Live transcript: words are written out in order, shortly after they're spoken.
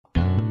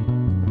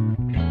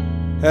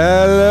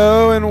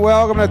Hello and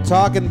welcome to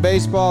Talking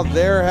Baseball.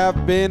 There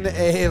have been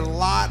a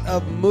lot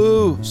of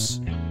moves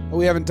that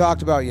we haven't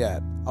talked about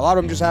yet. A lot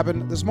of them just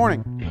happened this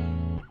morning.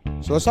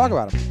 So let's talk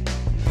about them.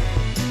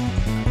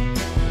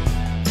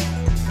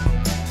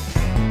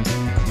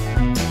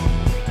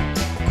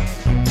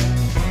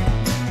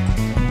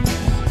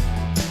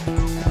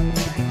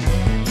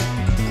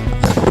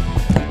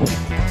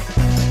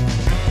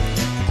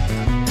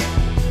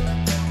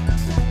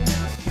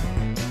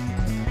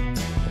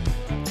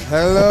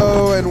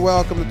 Hello and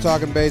welcome to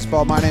Talking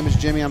Baseball. My name is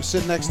Jimmy. I'm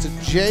sitting next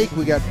to Jake.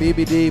 We got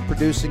BBD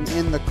producing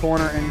in the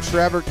corner and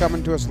Trevor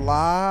coming to us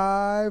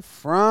live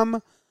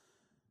from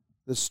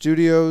the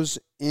studios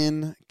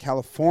in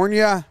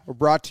California. We're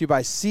brought to you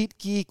by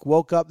SeatGeek.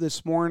 Woke up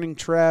this morning,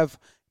 Trev.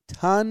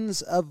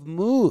 Tons of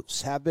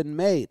moves have been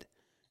made.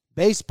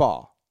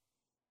 Baseball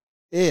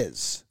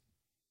is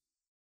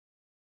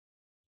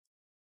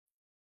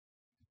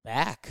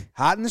back.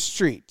 Hot in the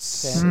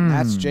streets. And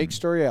that's Jake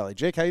Storielli.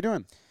 Jake, how you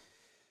doing?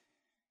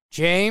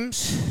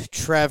 James,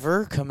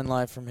 Trevor, coming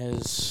live from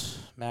his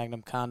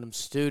Magnum Condom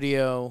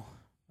studio.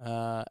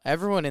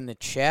 Everyone in the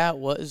chat,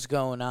 what is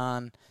going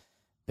on?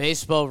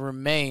 Baseball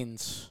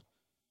remains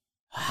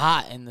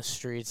hot in the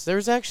streets.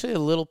 There's actually a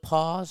little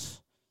pause.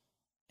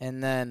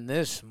 And then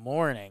this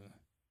morning,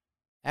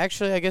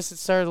 actually, I guess it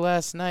started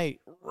last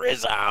night.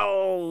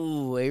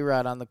 Rizzo!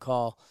 A-Rod on the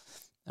call.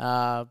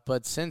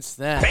 But since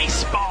then,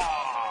 baseball!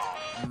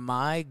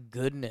 My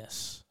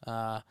goodness.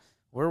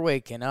 We're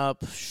waking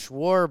up.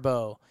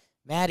 Schwarbo.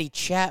 Matty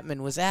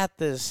Chapman was at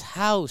this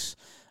house.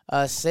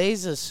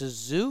 Seiza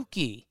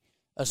Suzuki,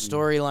 a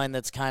storyline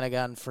that's kind of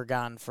gotten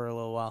forgotten for a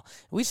little while.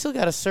 We still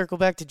got to circle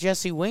back to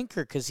Jesse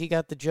Winker because he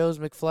got the Joe's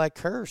McFly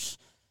curse.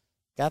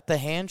 Got the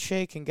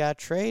handshake and got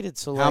traded.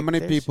 So how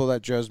many people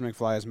that Joe's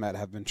McFly has met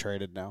have been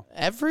traded now?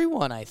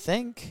 Everyone, I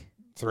think.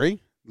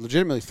 3?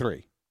 Legitimately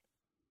 3.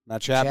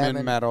 Not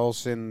Chapman, Matt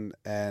Olson,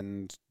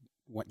 and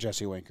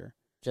Jesse Winker.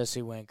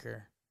 Jesse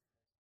Winker.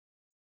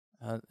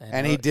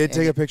 And he did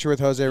take a picture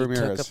with Jose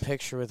Ramirez. Took a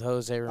picture with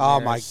Jose Ramirez.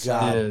 Oh, my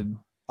God.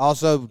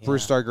 Also,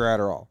 Bruce Starker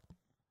Adderall.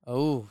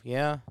 Oh,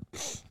 yeah.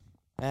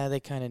 They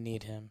kind of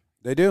need him.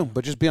 They do,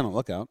 but just be on the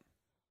lookout.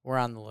 We're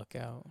on the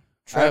lookout.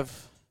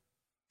 Trev,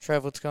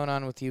 what's going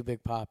on with you,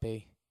 Big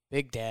Poppy?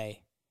 Big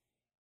day.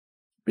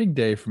 Big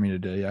day for me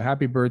today. Yeah,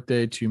 happy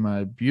birthday to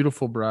my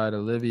beautiful bride,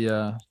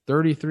 Olivia.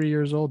 33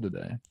 years old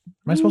today. Am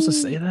I supposed to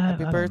say that?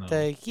 Happy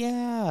birthday.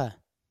 Yeah.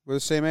 We're the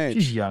same age.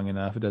 She's young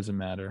enough. It doesn't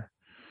matter.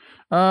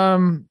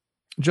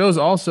 Joe's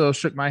also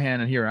shook my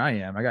hand, and here I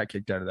am. I got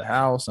kicked out of the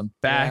house. I'm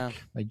back,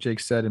 like Jake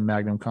said, in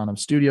Magnum Condom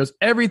Studios.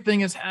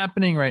 Everything is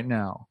happening right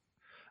now.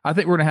 I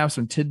think we're going to have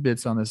some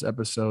tidbits on this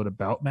episode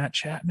about Matt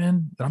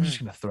Chapman that I'm just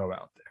going to throw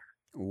out there.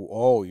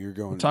 Oh, you're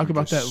going to talk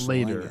about that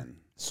later.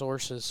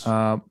 Sources.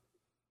 I'm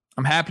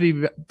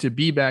happy to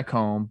be back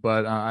home,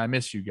 but I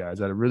miss you guys.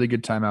 I had a really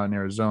good time out in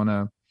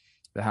Arizona.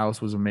 The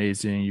house was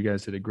amazing. You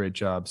guys did a great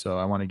job. So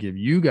I want to give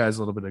you guys a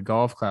little bit of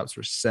golf claps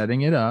for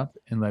setting it up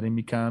and letting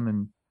me come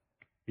and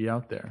be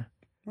out there.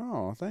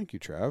 Oh, thank you,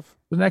 Trev.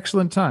 It was an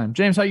excellent time.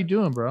 James, how you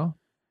doing, bro?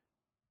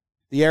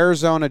 The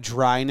Arizona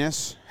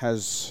dryness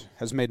has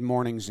made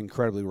mornings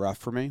incredibly rough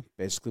for me.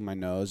 Basically, my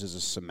nose is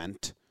a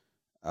cement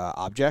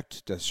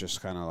object that's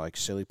just kind of like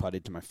silly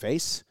puttied to my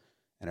face,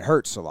 and it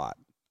hurts a lot.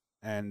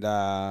 And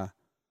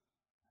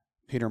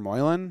Peter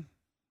Moylan,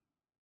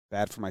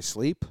 bad for my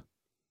sleep.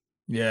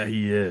 Yeah,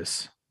 he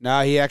is.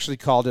 No, he actually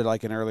called it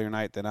like an earlier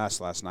night than us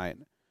last night.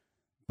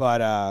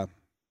 But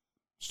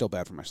still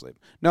bad for my sleep.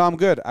 No, I'm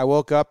good. I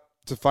woke up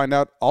to find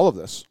out all of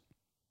this.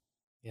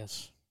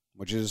 Yes.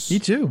 Which is... Me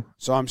too.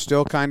 So I'm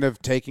still kind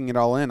of taking it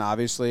all in.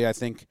 Obviously, I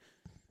think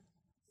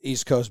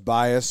East Coast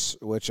bias,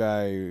 which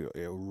I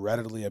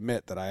readily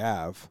admit that I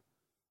have.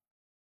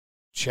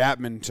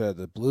 Chapman to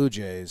the Blue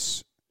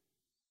Jays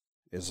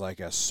is like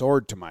a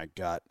sword to my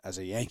gut as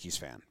a Yankees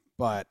fan.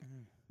 But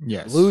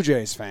yes, Blue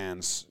Jays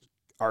fans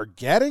are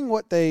getting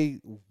what they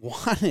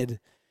wanted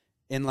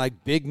in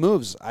like big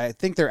moves. I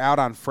think they're out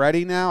on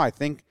Freddie now. I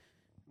think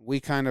we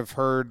kind of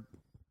heard,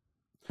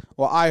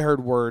 well, I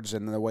heard words,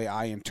 and the way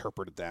I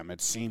interpreted them, it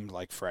seemed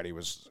like Freddie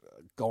was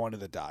going to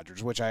the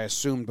Dodgers, which I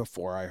assumed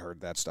before I heard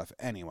that stuff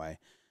anyway.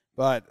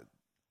 But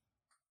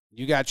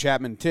you got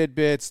Chapman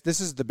tidbits. This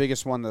is the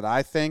biggest one that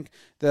I think.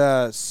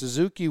 The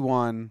Suzuki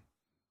one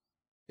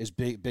is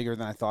bigger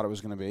than I thought it was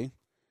going to be.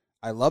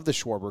 I love the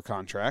Schwarber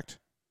contract.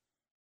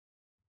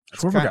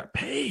 Schwarber got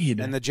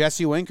paid. And the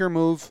Jesse Winker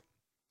move,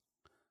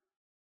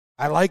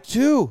 I like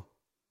too.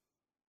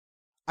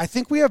 I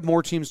think we have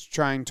more teams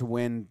trying to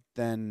win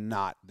than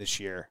not this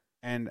year.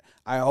 And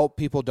I hope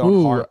people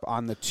don't harp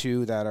on the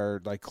two that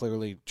are like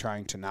clearly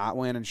trying to not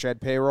win and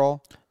shed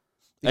payroll.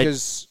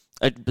 Because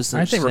I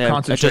think we're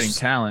concentrating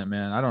talent,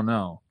 man. I don't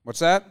know. What's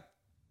that?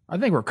 I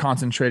think we're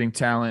concentrating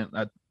talent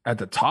at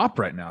the top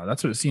right now.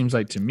 That's what it seems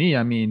like to me.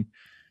 I mean,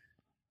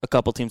 a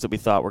couple teams that we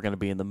thought were going to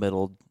be in the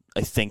middle,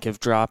 I think,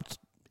 have dropped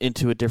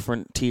into a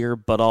different tier.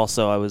 But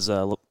also,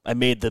 I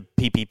made the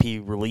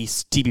TBP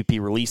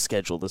release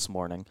schedule this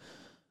morning,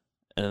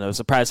 and I was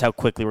surprised how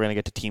quickly we're going to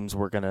get to teams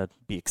we're going to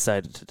be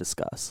excited to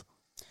discuss.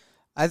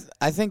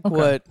 I think Okay.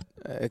 what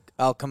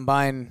I'll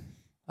combine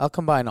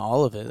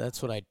all of it.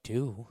 That's what I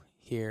do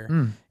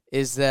here.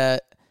 Is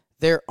that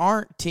there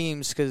aren't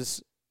teams,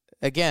 because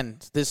again,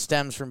 this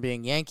stems from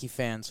being Yankee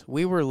fans.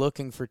 We were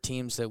looking for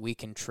teams that we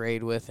can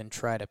trade with and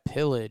try to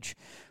pillage.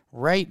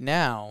 Right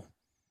now,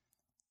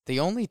 the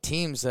only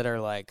teams that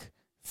are like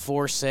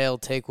for sale,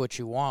 take what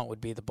you want,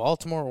 would be the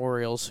Baltimore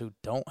Orioles, who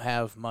don't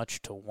have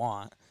much to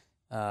want,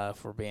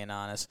 if we're being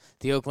honest.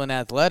 The Oakland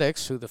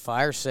Athletics, who the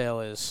fire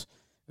sale is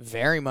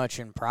very much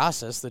in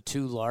process. The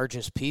two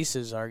largest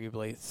pieces,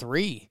 arguably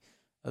three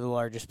of the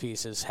largest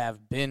pieces,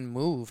 have been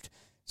moved.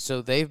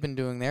 So they've been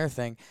doing their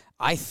thing.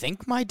 I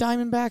think my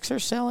Diamondbacks are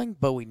selling,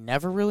 but we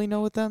never really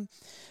know with them.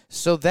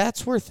 So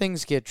that's where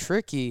things get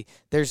tricky.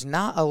 There's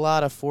not a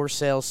lot of for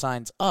sale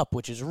signs up,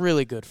 which is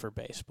really good for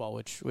baseball,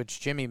 which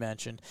Jimmy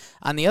mentioned.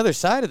 On the other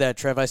side of that,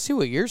 Trev, I see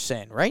what you're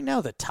saying. Right now,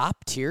 the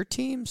top tier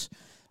teams,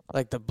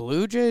 like the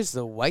Blue Jays,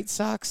 the White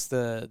Sox,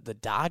 the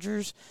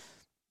Dodgers,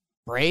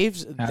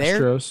 Braves,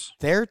 Astros.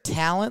 their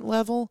talent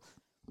level,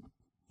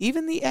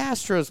 even the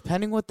Astros,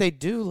 pending what they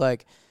do,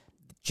 like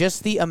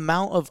just the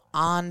amount of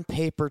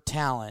on-paper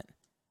talent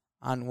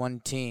on one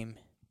team.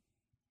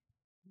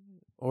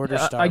 Order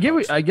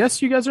Starbucks. I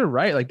guess you guys are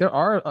right. Like, there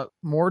are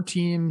more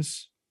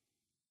teams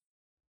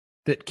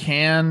that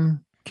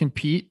can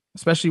compete,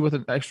 especially with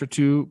an extra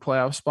 2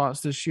 playoff spots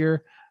this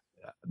year.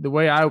 The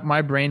way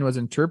my brain was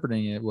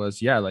interpreting it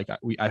was,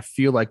 I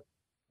feel like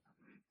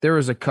there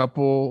was a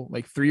couple,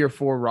 like 3 or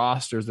 4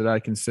 rosters that I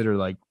consider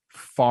like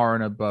far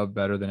and above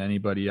better than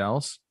anybody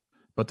else.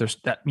 But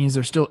that means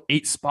there's still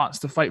 8 spots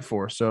to fight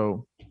for.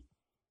 So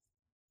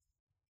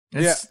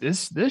this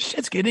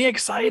shit's getting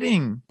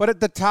exciting. But at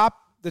the top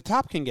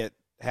can get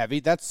heavy.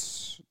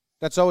 That's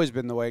always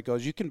been the way it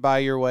goes. You can buy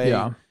your way.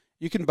 Yeah.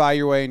 You can buy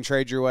your way and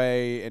trade your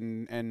way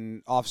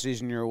and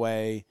off-season your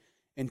way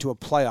into a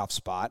playoff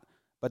spot.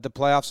 But the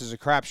playoffs is a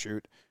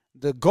crapshoot.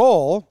 The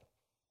goal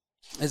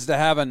is to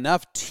have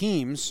enough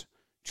teams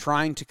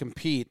trying to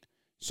compete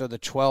so the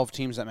 12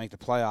 teams that make the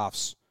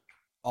playoffs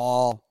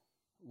all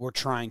were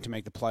trying to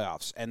make the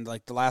playoffs. And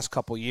like the last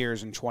couple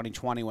years in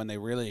 2020 when they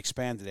really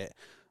expanded it,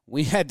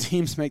 we had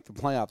teams make the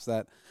playoffs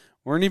that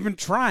weren't even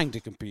trying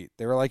to compete.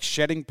 They were like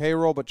shedding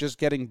payroll but just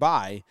getting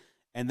by.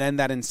 And then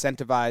that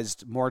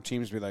incentivized more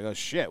teams to be like, oh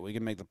shit, we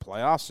can make the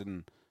playoffs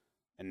and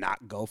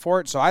not go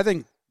for it. So I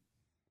think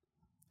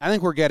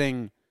we're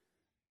getting,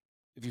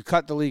 if you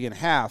cut the league in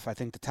half, I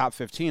think the top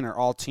 15 are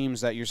all teams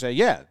that you say,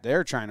 yeah,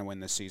 they're trying to win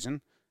this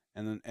season.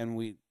 And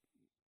we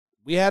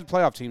had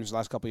playoff teams the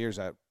last couple of years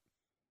that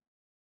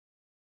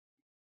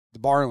the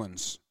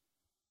Marlins,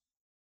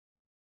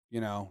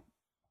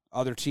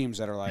 other teams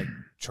that are like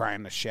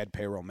trying to shed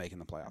payroll making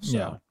the playoffs.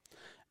 So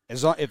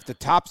as long, if the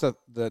top's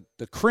the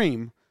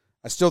cream,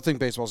 I still think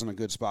baseball's in a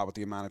good spot with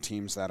the amount of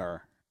teams that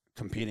are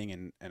competing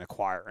and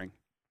acquiring.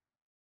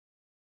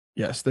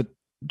 Yes, the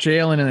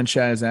Jalen in the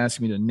chat is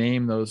asking me to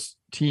name those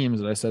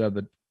teams that I said have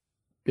the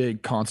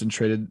big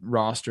concentrated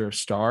roster of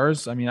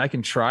stars. I mean, I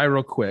can try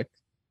real quick.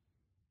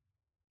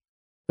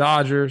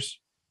 Dodgers,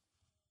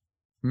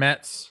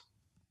 Mets,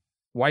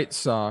 White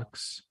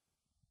Sox,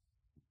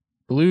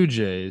 Blue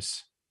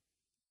Jays,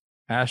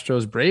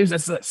 Astros, Braves.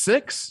 That's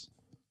 6.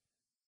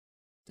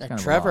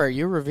 Trevor, are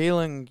you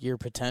revealing your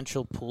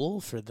potential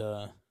pool for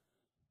the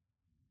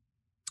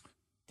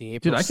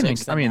April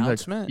 6th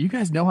announcement? You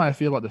guys know how I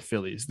feel about the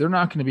Phillies. They're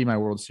not going to be my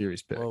World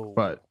Series pick,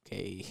 but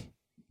okay,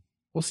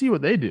 we'll see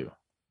what they do.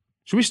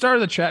 Should we start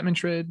the Chapman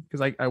trade?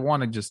 Because I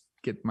want to just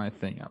get my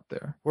thing out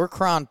there. We're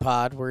Cron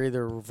Pod. We're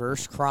either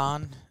reverse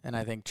Cron, and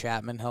I think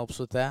Chapman helps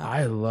with that.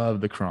 I love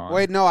the Cron.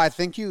 Wait, no, I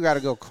think you got to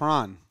go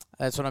Cron.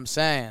 That's what I'm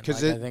saying. I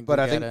think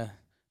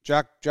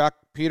Jock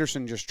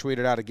Peterson just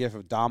tweeted out a gif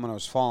of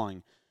dominoes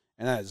falling,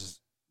 and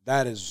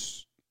that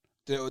is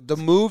the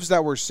moves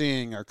that we're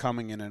seeing are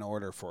coming in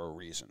order for a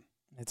reason.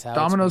 It's how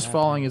dominoes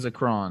falling is a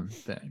Cron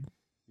thing.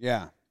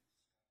 Yeah.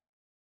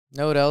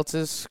 Know what else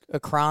is a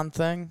Cron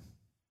thing?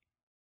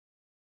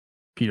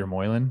 Peter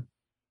Moylan.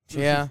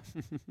 Yeah.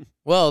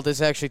 Well, this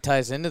actually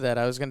ties into that.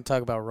 I was going to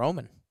talk about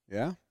Roman.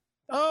 Yeah.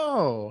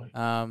 Oh.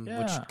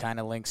 Which kind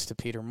of links to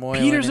Peter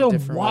Moylan. Peter's in a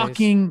different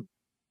walking ways.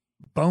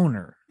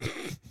 boner.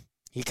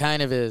 He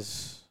kind of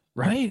is.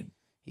 Right?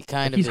 He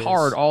kind of he's is.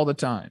 hard all the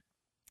time.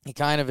 He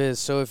kind of is.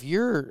 So if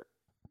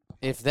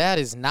that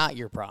is not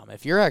your problem,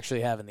 if you're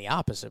actually having the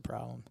opposite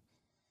problem,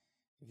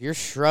 if you're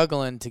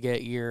struggling to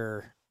get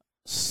a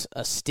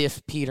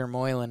stiff Peter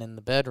Moylan in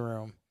the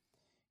bedroom,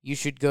 you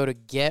should go to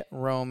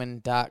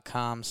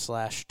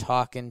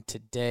GetRoman.com/talking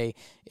today.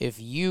 If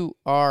you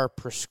are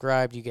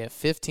prescribed, you get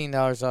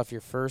 $15 off your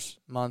first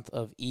month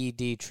of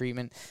ED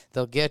treatment.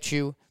 They'll get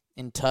you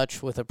in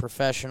touch with a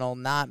professional,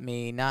 not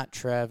me, not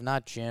Trev,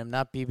 not Jim,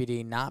 not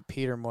BBD, not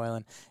Peter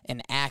Moylan,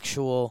 an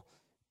actual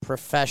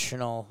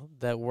professional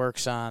that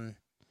works on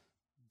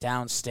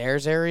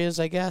downstairs areas,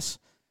 I guess.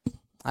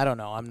 I don't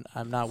know.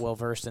 I'm not well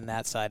versed in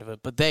that side of it,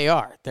 but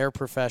they're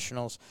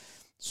professionals.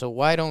 So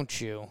why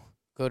don't you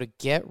Go to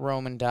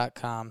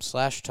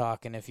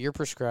GetRoman.com/talk, and if you're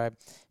prescribed,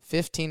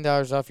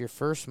 $15 off your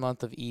first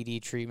month of ED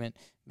treatment.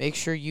 Make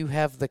sure you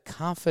have the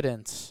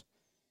confidence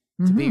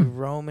to be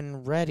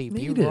Roman ready.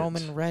 Need Be it.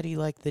 Roman ready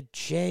like the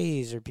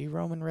Jays, or be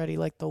Roman ready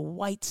like the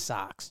White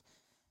Sox.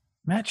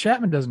 Matt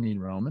Chapman doesn't need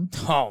Roman.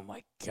 Oh,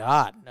 my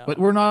God, no. But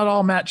we're not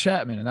all Matt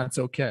Chapman, and that's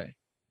okay.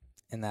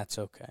 And that's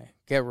okay.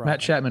 Get Roman. Matt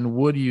Chapman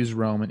would use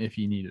Roman if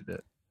he needed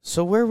it.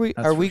 So where That's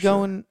are we for sure.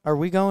 going? Are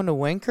we going to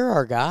Winker,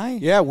 our guy?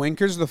 Yeah,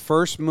 Winker's the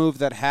first move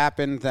that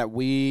happened that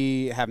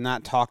we have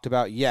not talked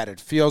about yet. It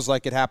feels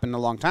like it happened a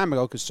long time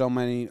ago because so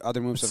many other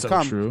moves have So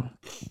come. true.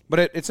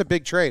 But it's a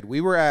big trade.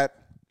 We were at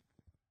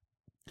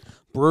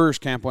Brewers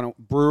camp when it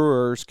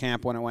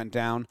went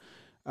down.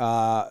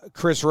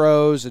 Chris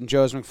Rose and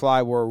Joe's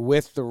McFly were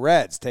with the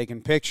Reds,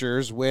 taking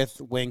pictures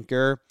with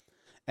Winker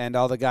and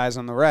all the guys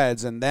on the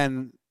Reds, and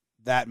then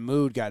that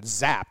mood got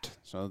zapped.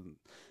 So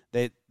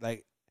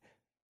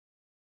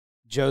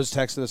Joe's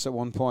texted us at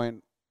one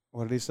point.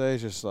 What did he say?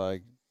 Just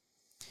like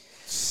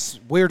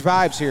weird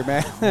vibes here,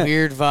 man.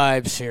 Weird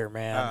vibes here,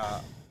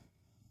 man.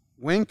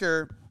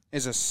 Winker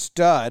is a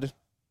stud.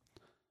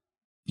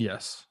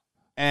 Yes.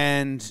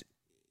 And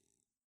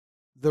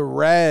the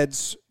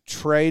Reds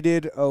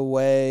traded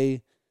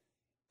away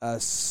a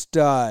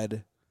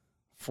stud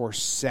for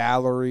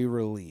salary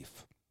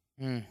relief.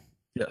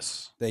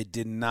 Yes. They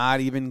did not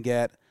even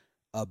get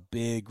a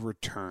big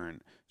return.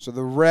 So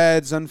the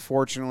Reds,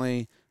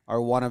 unfortunately, are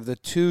one of the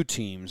two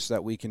teams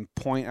that we can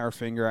point our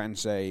finger at and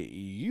say,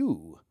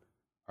 you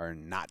are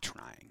not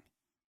trying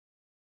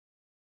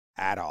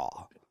at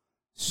all.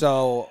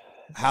 So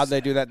how'd they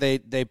do that?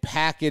 They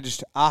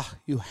packaged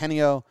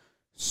Eugenio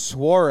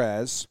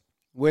Suarez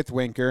with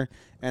Winker,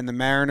 and the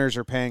Mariners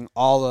are paying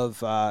all of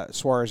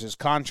Suarez's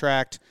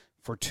contract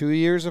for 2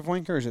 years of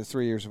Winker, or is it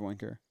 3 years of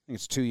Winker? I think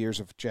it's 2 years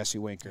of Jesse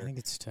Winker. I think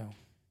it's 2.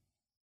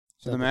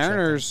 So the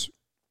Mariners,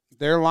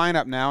 their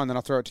lineup now, and then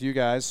I'll throw it to you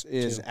guys,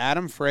 is 2.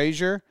 Adam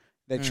Frazier,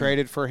 they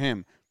traded for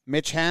him.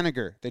 Mitch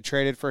Haniger, they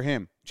traded for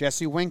him.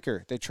 Jesse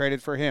Winker, they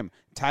traded for him.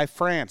 Ty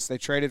France, they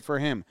traded for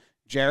him.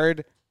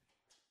 Jared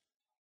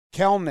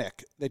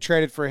Kelnick, they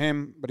traded for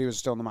him, but he was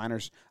still in the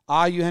minors.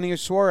 Eugenio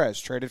Suarez,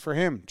 traded for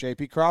him.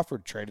 J.P.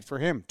 Crawford, traded for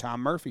him.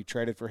 Tom Murphy,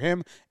 traded for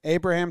him.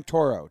 Abraham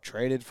Toro,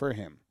 traded for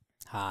him.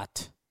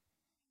 Hot.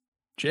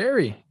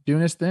 Jerry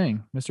doing his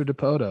thing. Mr.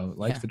 Dipoto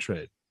likes Yeah. the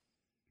trade.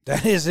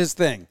 That is his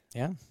thing.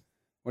 Yeah.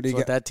 What do That's you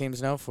what got? that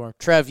team's known for.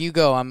 Trev, you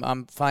go.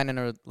 I'm finding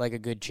a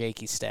good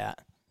Jakey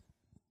stat.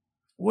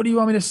 What do you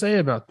want me to say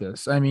about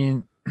this? I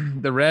mean,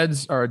 the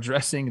Reds are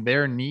addressing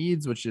their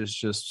needs, which is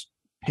just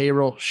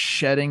payroll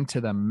shedding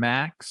to the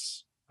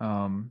max.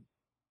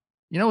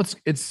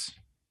 It's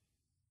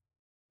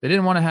they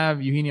didn't want to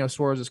have Eugenio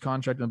Suarez's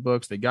contract in the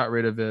books. They got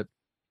rid of it.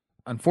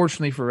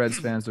 Unfortunately for Reds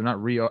fans, they're not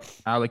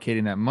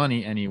reallocating that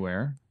money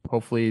anywhere.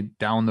 Hopefully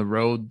down the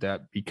road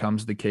that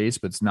becomes the case,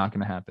 but it's not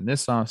going to happen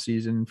this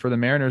offseason. For the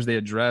Mariners, they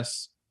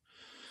address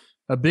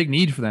a big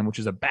need for them, which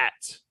is a bat.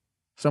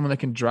 Someone that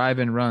can drive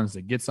in runs,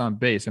 that gets on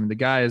base. I mean, the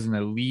guy is an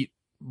elite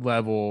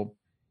level,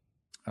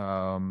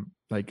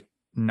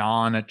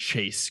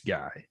 non-chase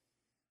guy.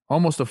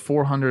 Almost a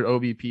 400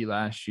 OBP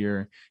last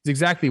year. It's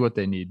exactly what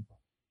they need.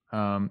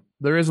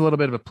 There is a little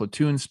bit of a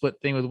platoon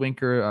split thing with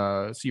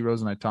Winker. C.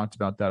 Rose and I talked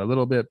about that a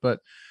little bit, but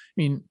I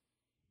mean,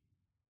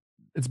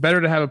 it's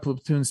better to have a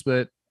platoon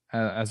split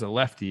as a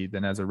lefty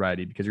than as a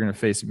righty because you're going to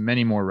face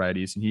many more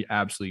righties, and he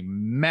absolutely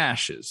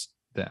mashes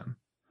them.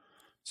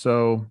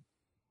 So,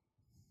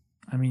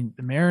 I mean,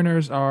 the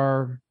Mariners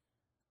are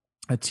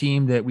a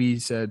team that we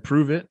said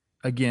prove it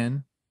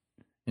again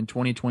in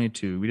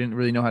 2022. We didn't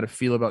really know how to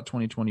feel about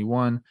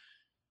 2021,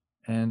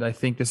 and I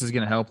think this is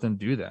going to help them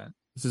do that.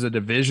 This is a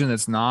division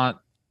that's not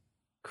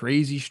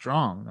crazy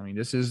strong. I mean,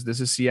 this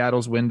is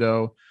Seattle's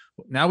window.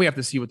 Now we have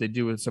to see what they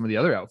do with some of the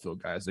other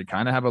outfield guys. They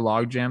kind of have a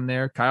logjam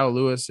there. Kyle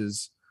Lewis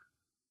is,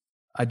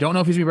 I don't know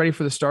if he's going to be ready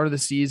for the start of the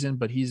season,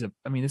 but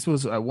this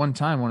was at one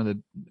time one of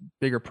the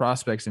bigger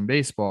prospects in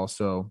baseball.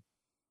 So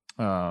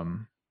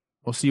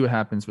we'll see what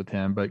happens with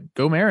him, but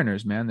go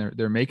Mariners, man.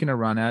 They're making a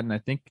run at it,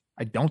 and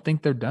I don't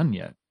think they're done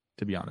yet,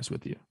 to be honest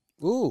with you.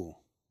 Ooh.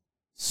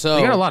 So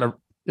They got a lot of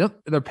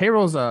their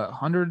payroll is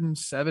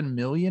 $107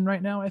 million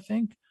right now, I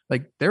think.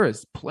 Like, there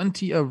is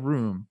plenty of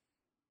room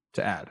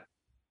to add.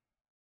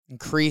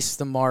 increase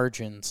the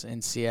margins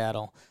in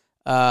Seattle.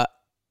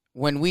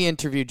 When we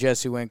interviewed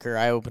Jesse Winker,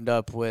 I opened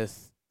up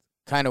with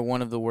kind of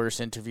one of the worst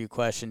interview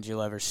questions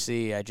you'll ever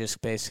see. I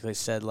just basically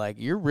said, like,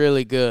 you're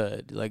really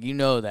good. Like, you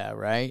know that,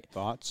 right?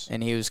 Thoughts?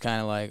 And he was kind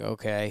of like,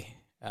 okay,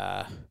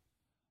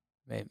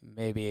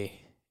 maybe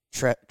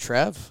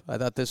Trev. I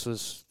thought this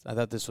was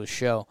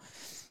show.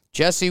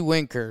 Jesse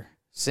Winker,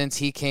 since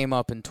he came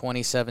up in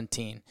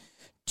 2017,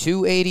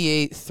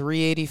 288,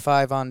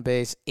 385 on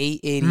base,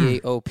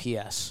 888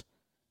 OPS.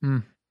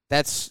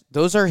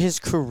 Those are his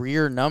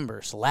career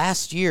numbers.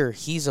 Last year,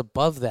 he's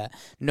above that.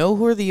 Know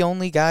who are the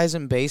only guys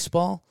in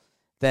baseball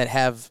that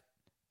have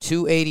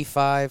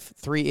 285,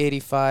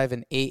 385,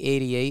 and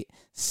 888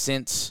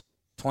 since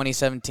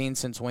 2017,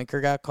 since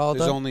Winker got called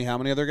There's up? only how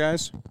many other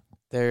guys?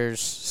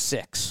 There's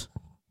 6.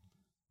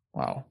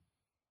 Wow.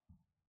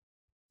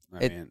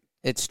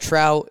 It's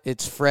Trout,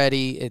 it's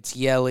Freddie, it's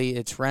Yelly,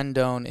 it's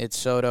Rendon, it's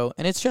Soto,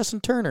 and it's Justin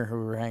Turner who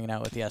we were hanging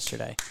out with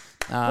yesterday.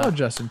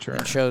 Justin Turner.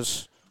 And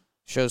shows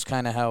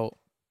kind of how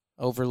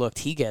overlooked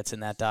he gets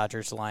in that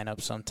Dodgers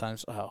lineup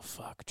sometimes. Oh,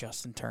 fuck.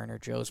 Justin Turner.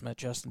 Joe's met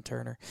Justin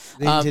Turner.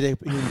 They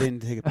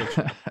didn't take a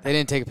picture. They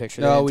didn't take a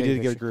picture. No, we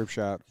did get a group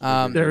shot.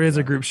 There is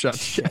a group shot.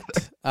 Shit.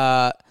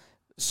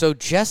 So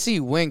Jesse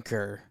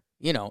Winker,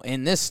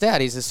 in this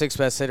stat, he's the sixth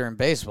best hitter in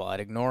baseball. I'd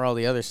ignore all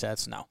the other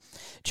stats. No.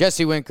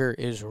 Jesse Winker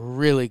is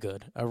really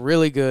good. A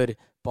really good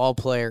ball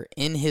player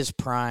in his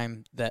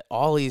prime that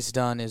all he's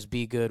done is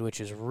be good, which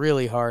is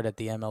really hard at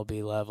the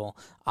MLB level.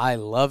 I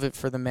love it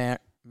for the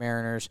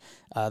Mariners.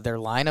 Their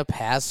lineup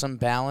has some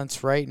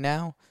balance right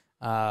now.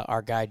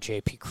 Our guy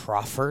J.P.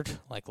 Crawford,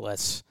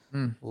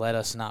 let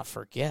us not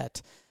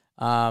forget.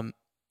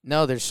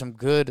 No, there's some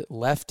good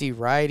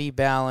lefty-righty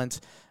balance.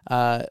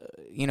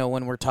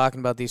 When we're talking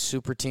about these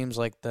super teams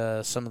like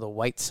some of the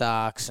White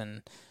Sox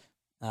and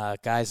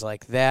guys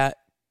like that,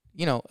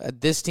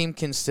 this team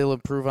can still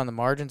improve on the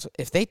margins.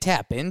 If they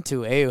tap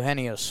into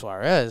Eugenio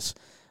Suarez,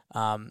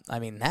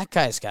 that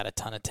guy's got a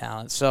ton of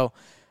talent. So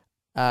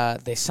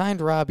they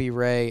signed Robbie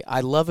Ray.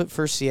 I love it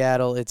for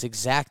Seattle. It's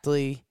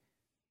exactly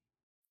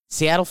 –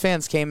 Seattle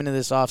fans came into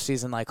this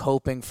offseason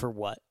hoping for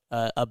what?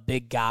 A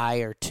big guy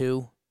or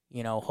two,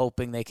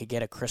 hoping they could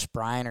get a Chris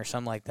Bryant or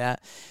something like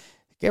that.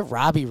 Get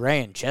Robbie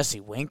Ray and Jesse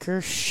Winker?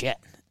 Shit.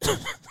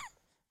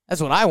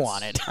 That's what I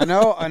wanted. I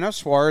know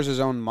Suarez has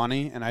owned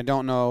money, and I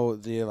don't know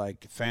the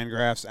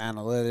Fangraphs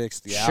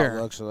analytics, the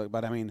outlooks,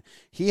 but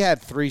he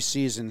had 3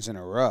 seasons in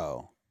a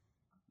row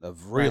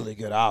of really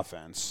good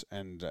offense,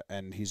 and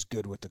he's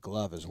good with the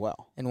glove as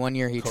well. And one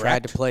year he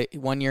tried to play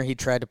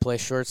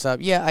shortstop.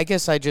 Yeah, I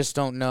guess I just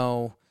don't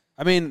know.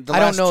 The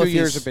last 2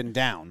 years have been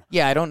down.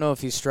 Yeah, I don't know if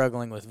he's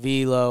struggling with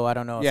velo. I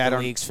don't know if the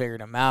league's figured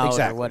him out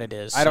or what it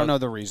is. I don't know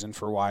the reason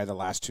for why the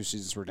last 2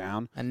 seasons were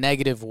down. A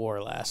negative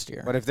WAR last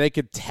year. But if they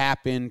could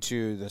tap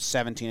into the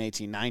 17,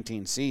 18,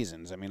 19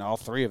 seasons, all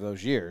 3 of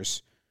those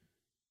years,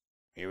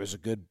 he was a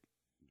good,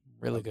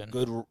 really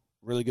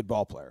good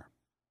ball player.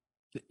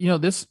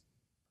 This.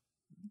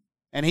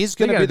 And he's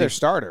going to be their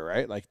starter,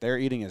 right? They're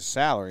eating his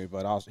salary,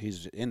 but also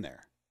he's in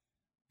there.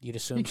 You'd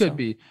assume he could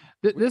be.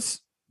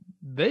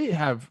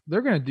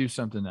 They're going to do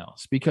something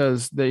else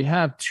because they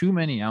have too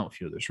many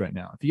outfielders right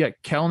now. If you got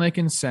Kelenic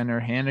in center,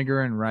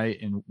 Haniger in right,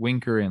 and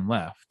Winker in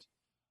left,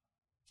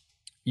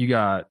 you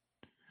got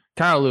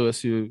Kyle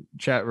Lewis, who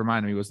chat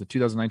reminded me was the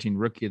 2019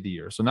 Rookie of the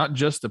Year. So not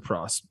just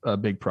a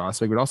big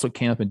prospect, but also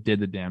came up and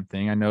did the damn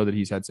thing. I know that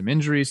he's had some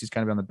injuries. He's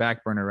kind of on the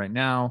back burner right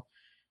now.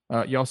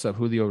 You also have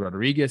Julio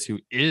Rodriguez, who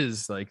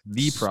is the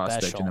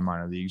prospect in the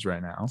minor leagues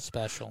right now.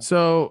 Special.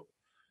 So,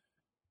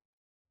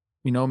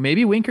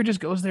 maybe Winker just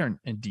goes there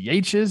and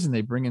DHs and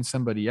they bring in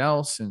somebody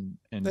else and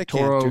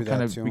Toro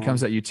kind of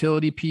becomes that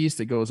utility piece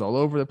that goes all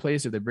over the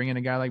place. If they bring in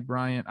a guy like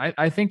Bryant,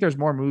 I think there's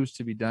more moves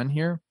to be done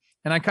here.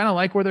 And I kind of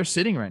like where they're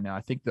sitting right now.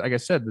 I think, like I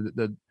said,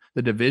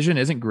 the division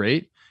isn't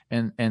great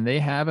and they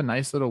have a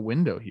nice little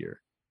window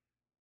here.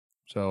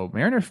 So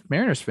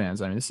Mariners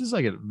fans, this is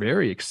a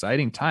very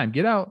exciting time.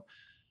 Get out.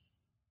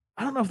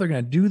 I don't know if they're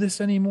going to do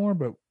this anymore,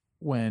 but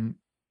when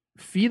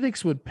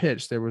Felix would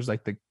pitch, there was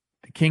the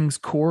Kings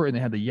court and they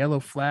had the yellow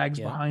flags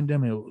behind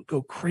them. It would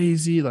go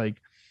crazy.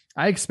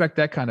 I expect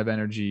that kind of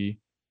energy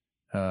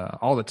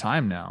all the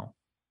time now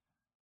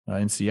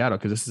in Seattle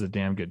because this is a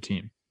damn good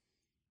team.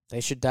 They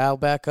should dial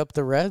back up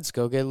the Reds.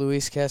 Go get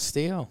Luis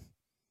Castillo.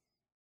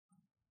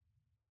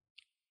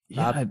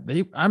 Yeah,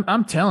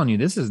 I'm telling you,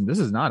 this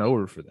is not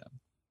over for them.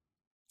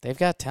 They've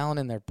got talent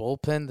in their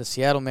bullpen. The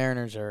Seattle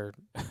Mariners are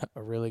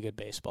a really good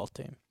baseball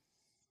team.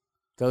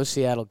 Go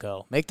Seattle,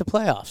 go. Make the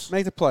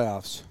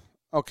playoffs.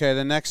 Okay,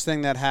 the next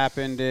thing that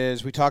happened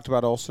is we talked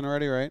about Olsen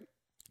already, right?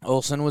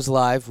 Olsen was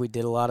live. We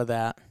did a lot of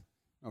that.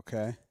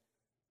 Okay.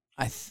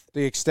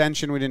 The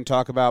extension we didn't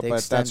talk about,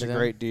 but that's a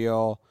great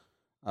deal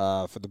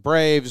for the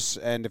Braves.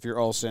 And if you're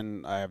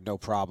Olsen, I have no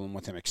problem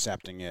with him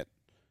accepting it.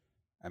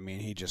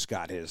 He just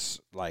got his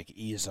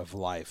ease of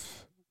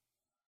life.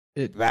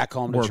 Back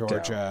home to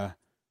Georgia.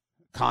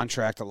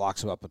 Contract that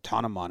locks him up a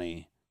ton of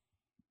money.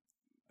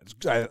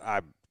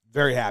 I'm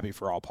very happy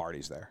for all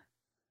parties there.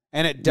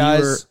 And it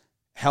does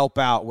help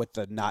out with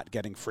the not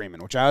getting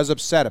Freeman, which I was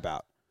upset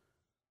about.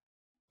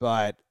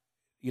 But,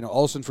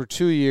 Olsen for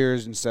 2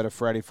 years instead of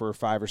Freddie for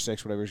 5 or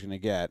 6, whatever he's going to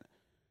get.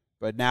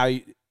 But now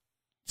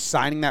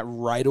signing that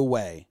right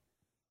away,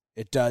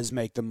 it does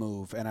make the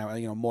move. And,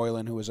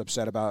 Moylan, who was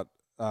upset about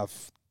the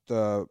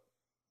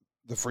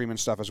Freeman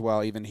stuff as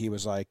well, even he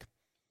was like,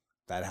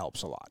 that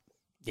helps a lot.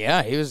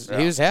 Yeah, he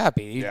was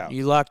happy.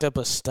 You locked up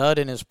a stud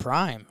in his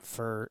prime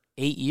for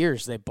 8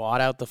 years. They bought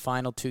out the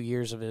final 2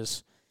 years of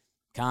his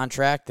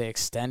contract. They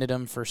extended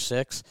him for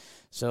 6.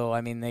 So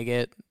they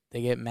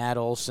get Matt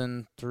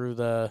Olson through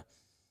the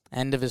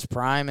end of his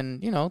prime,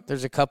 and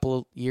there's a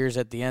couple years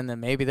at the end that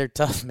maybe they're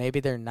tough, maybe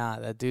they're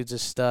not. That dude's a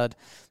stud.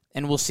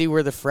 And we'll see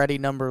where the Freddie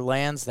number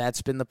lands.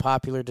 That's been the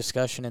popular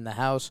discussion in the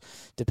House.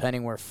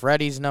 Depending where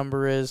Freddie's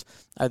number is,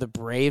 are the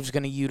Braves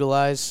going to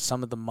utilize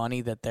some of the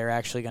money that they're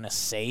actually going to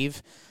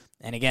save?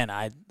 And again,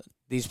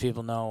 these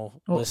people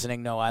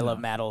listening know I love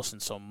Matt Olson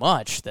so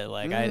much that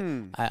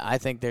I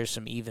think there's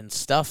some even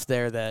stuff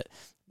there that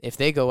if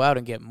they go out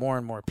and get more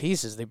and more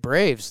pieces, the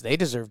Braves, they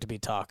deserve to be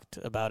talked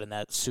about in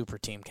that super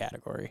team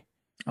category.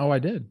 Oh, I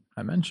did.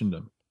 I mentioned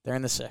them. They're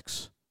in the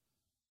 6.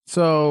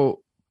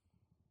 So,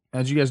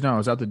 as you guys know, I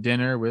was out to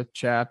dinner with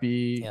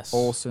Chappie, Yes.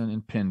 Olson,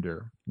 and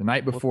Pinder the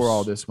night before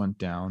all this went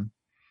down.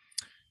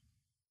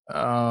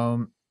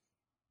 And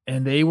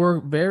they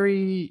were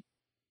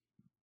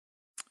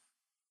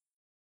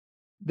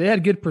they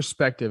had good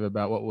perspective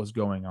about what was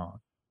going on.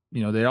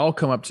 You know, they all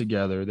come up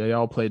together. They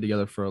all played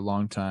together for a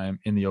long time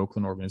in the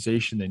Oakland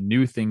organization. They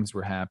knew things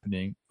were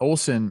happening.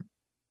 Olson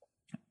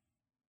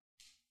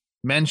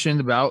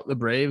mentioned about the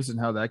Braves and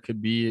how that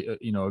could be,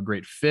 a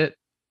great fit.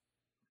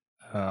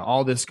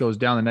 All this goes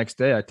down the next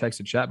day. I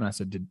texted Chapman. I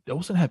said, did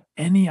Olson have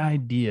any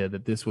idea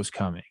that this was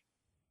coming?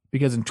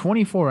 Because in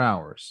 24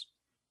 hours,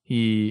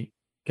 he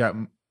got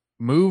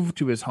moved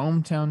to his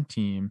hometown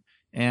team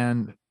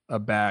and a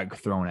bag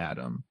thrown at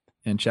him.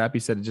 And Chappie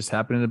said it just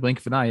happened in the blink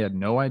of an eye. He had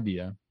no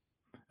idea.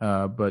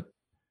 But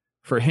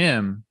for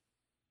him,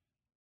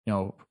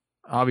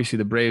 obviously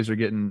the Braves are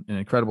getting an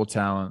incredible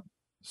talent.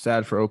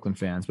 Sad for Oakland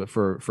fans, but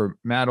for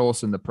Matt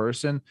Olson, the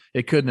person,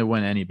 it couldn't have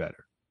went any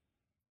better.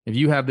 If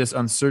you have this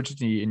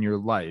uncertainty in your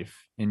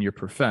life, in your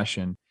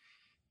profession,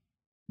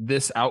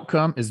 this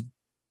outcome is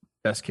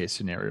best case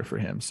scenario for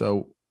him.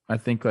 So I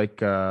think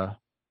it's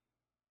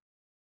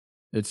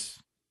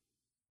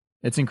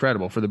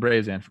incredible for the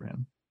Braves and for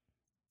him.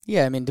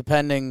 Yeah, I mean,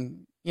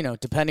 depending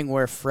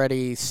where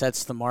Freddie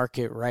sets the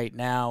market right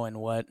now and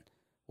what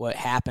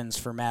happens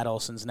for Matt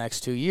Olson's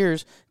next 2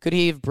 years, could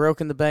he have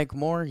broken the bank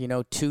more?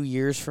 2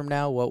 years from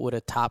now, what would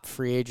a top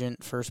free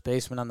agent first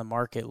baseman on the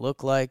market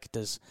look like?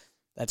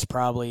 That's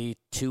probably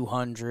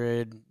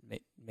 200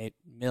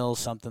 mil,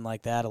 something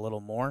like that, a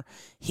little more.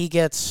 He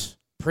gets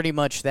pretty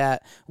much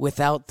that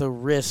without the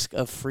risk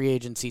of free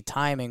agency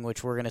timing,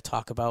 which we're going to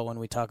talk about when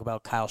we talk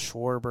about Kyle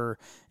Schwarber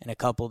and a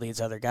couple of these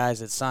other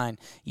guys that sign.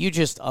 You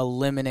just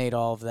eliminate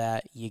all of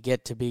that. You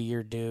get to be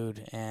your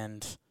dude.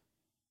 And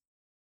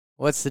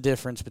what's the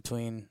difference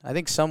between, I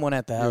think someone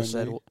at the House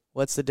said,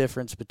 what's the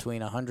difference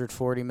between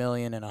 $140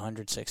 million and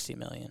 $160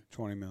 million?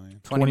 $20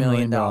 million. $20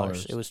 million.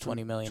 It was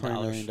 $20 million.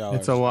 $20 million.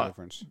 It's a lot.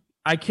 Difference.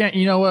 I can't,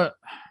 you know what?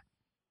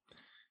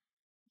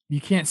 You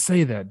can't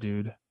say that,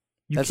 dude.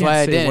 That's why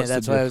I didn't.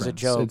 That's why it was a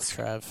joke,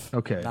 Trev.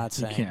 Okay. Not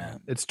saying you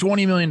can't. that. It's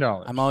 $20 million.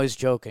 I'm always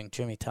joking.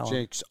 Jimmy, tell him.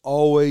 Jake's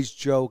always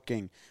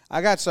joking.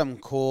 I got something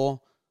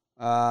cool.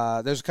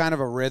 There's kind of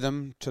a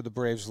rhythm to the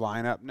Braves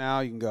lineup now.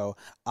 You can go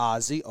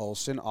Ozzie,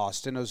 Olson,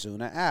 Austin,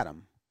 Ozuna,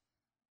 Adam.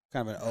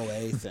 Kind of an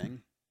OA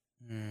thing.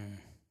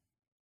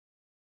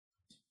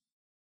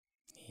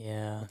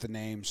 Yeah. With the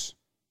names.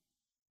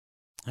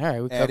 All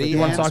right. We Eddie, covered You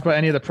want to that. talk about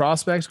any of the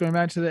prospects going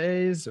back to the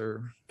A's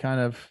or kind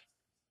of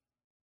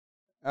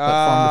let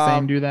Farm to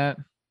Fame do that?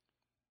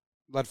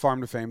 Let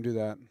Farm to Fame do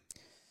that.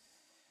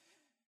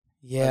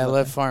 Yeah,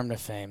 let Farm to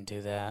Fame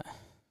do that.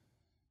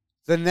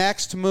 The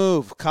next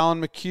move, Colin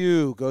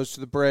McHugh goes to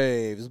the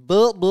Braves.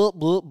 Boo, boo,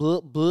 boo,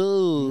 boo,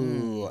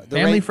 boo. The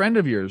Family friend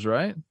of yours,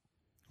 right?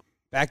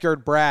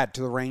 Backyard Brad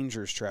to the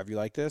Rangers, Trev. You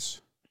like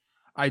this?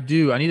 I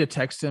do. I need to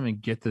text him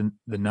and get the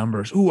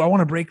numbers. Ooh, I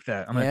want to break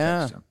that. I'm going to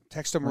text him.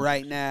 Text him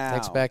right now.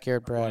 Text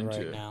Backyard Brad going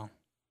right to. now.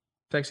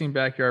 Texting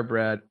Backyard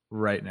Brad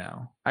right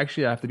now.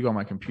 Actually, I have to go on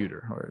my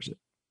computer. Where is it?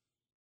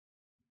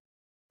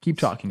 Keep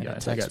talking, Gonna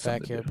guys. I got text something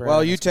to Backyard do. Brad.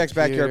 Well, on you his text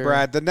Backyard computer.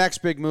 Brad. The next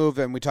big move,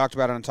 and we talked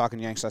about it on Talking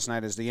Yanks last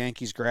night, is the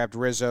Yankees grabbed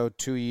Rizzo,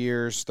 2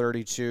 years,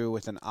 32,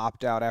 with an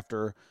opt-out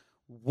after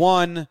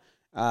 1.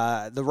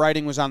 The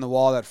writing was on the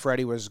wall that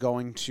Freddie was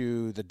going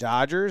to the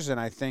Dodgers, and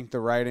I think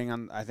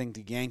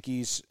the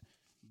Yankees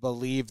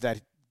believed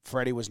that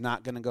Freddie was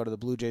not going to go to the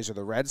Blue Jays or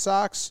the Red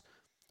Sox.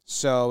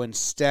 So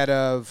instead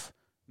of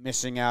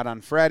missing out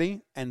on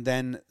Freddie and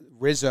then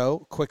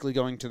Rizzo quickly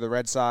going to the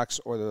Red Sox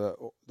or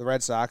the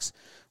Red Sox,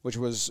 which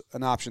was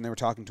an option, they were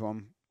talking to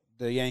him,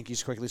 the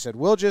Yankees quickly said,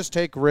 we'll just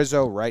take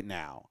Rizzo right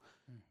now,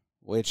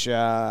 which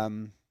I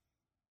don't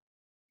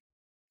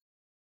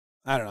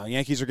know.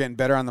 Yankees are getting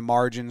better on the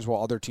margins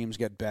while other teams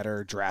get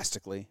better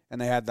drastically,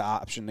 and they had the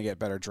option to get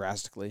better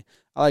drastically.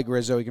 I like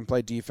Rizzo. He can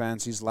play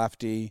defense. He's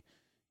lefty.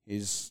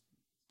 He's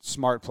a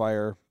smart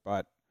player,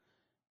 but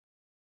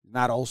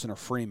not Olson or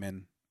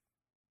Freeman.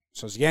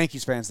 So as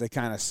Yankees fans, they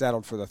kind of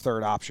settled for the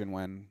third option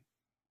when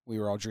we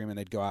were all dreaming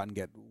they'd go out and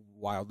get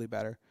wildly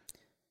better.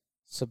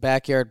 So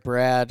Backyard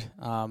Brad,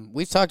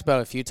 we've talked about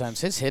it a few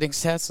times. His hitting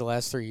stats the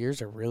last 3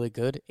 years are really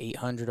good,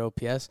 800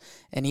 OPS,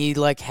 and he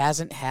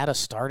hasn't had a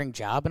starting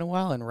job in a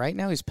while. And right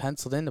now he's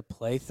penciled in to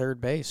play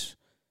third base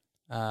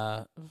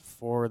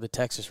for the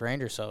Texas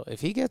Rangers. So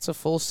if he gets a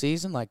full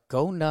season,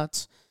 go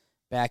nuts,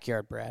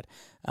 Backyard Brad.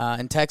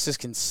 And Texas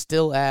can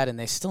still add, and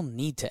they still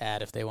need to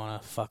add if they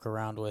want to fuck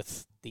around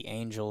with the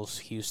Angels,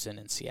 Houston,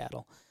 and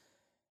Seattle.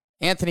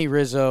 Anthony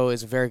Rizzo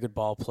is a very good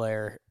ball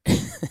player.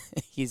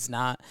 He's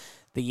not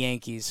the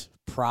Yankees'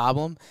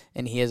 problem,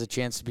 and he has a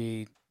chance to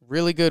be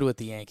really good with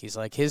the Yankees.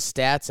 Like, his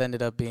stats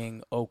ended up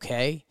being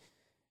okay.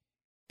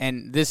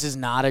 And this is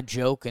not a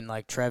joke, and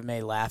like Trev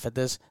may laugh at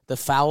this. The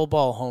foul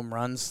ball home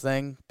runs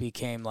thing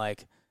became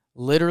like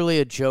literally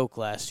a joke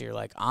last year.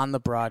 Like, on the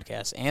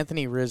broadcast,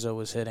 Anthony Rizzo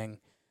was hitting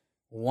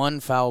one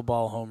foul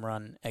ball home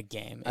run a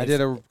game. I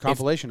did a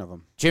compilation of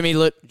them. Jimmy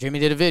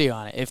did a video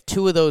on it. If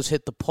 2 of those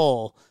hit the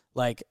pole,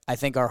 like, I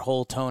think our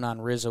whole tone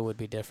on Rizzo would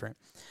be different.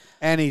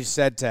 And he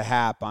said to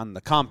Hap on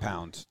the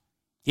compound,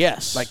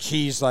 Yes. like,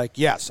 he's like,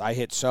 yes, I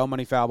hit so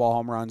many foul ball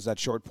home runs. That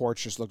short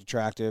porch just looked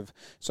attractive.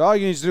 So all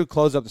you need to do is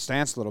close up the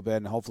stance a little bit,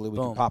 and hopefully we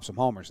can pop some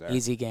homers there.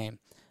 Easy game.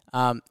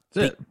 That's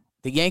it.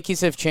 The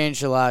Yankees have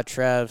changed a lot,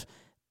 Trev.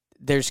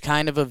 There's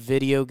kind of a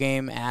video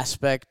game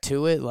aspect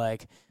to it.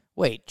 Like,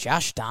 wait,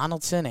 Josh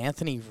Donaldson,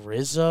 Anthony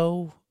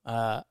Rizzo,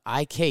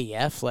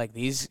 IKF, like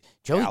these,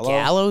 Joey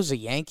Gallo's a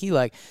Yankee.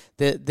 Like,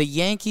 the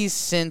Yankees,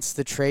 since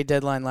the trade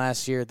deadline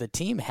last year, the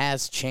team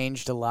has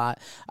changed a lot.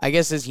 I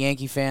guess as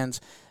Yankee fans,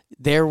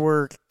 there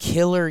were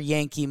killer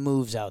Yankee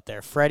moves out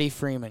there. Freddie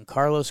Freeman,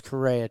 Carlos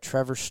Correa,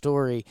 Trevor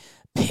Story.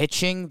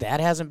 Pitching, that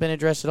hasn't been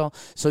addressed at all.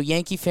 So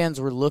Yankee fans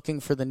were looking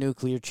for the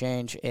nuclear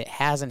change. It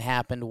hasn't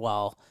happened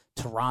while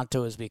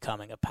Toronto is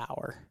becoming a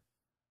power.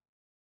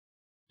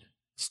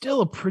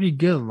 Still a pretty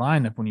good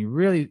lineup when you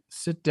really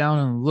sit down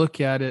and look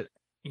at it.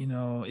 You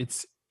know,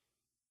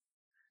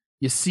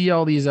 you see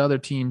all these other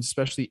teams,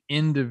 especially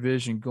in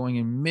division, going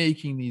and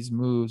making these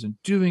moves and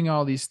doing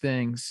all these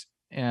things.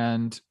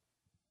 And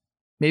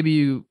maybe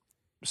you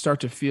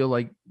start to feel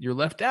like you're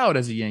left out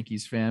as a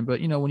Yankees fan.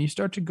 But, you know, when you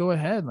start to go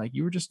ahead, like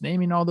you were just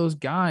naming all those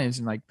guys,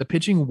 and like the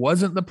pitching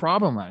wasn't the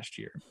problem last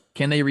year.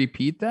 Can they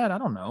repeat that? I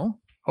don't know.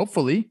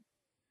 Hopefully.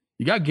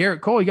 You got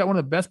Garrett Cole. You got one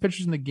of the best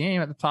pitchers in the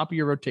game at the top of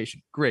your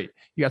rotation. Great.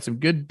 You got some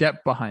good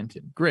depth behind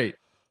him. Great.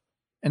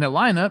 And a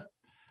lineup,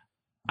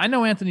 I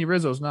know Anthony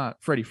Rizzo's not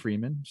Freddie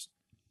Freeman,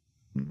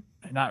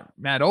 not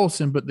Matt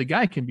Olson, but the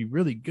guy can be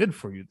really good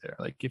for you there.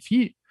 Like,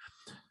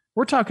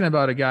 we're talking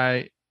about a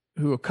guy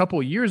who a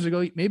couple years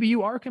ago, maybe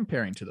you are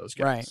comparing to those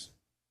guys. Right.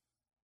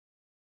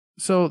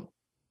 So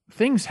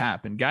things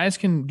happen. Guys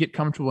can get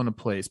comfortable in a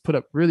place, put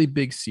up really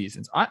big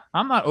seasons.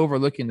 I'm not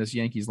overlooking this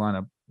Yankees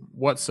lineup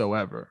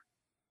whatsoever.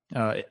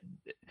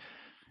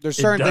 There's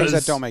certain things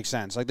that don't make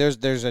sense. Like,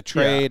 there's a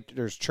trade,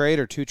 there's trade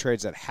or 2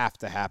 trades that have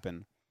to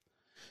happen.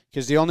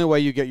 Because the only way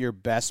you get your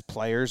best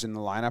players in the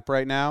lineup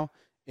right now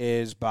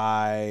is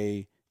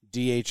by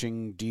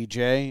DHing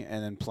DJ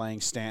and then playing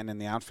Stanton in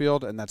the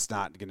outfield, and that's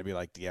not going to be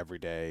like the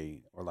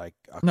everyday or like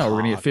we're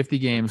going to get 50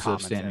 games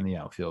of Stanton in the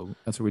outfield.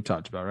 That's what we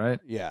talked about,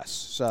 right? Yes.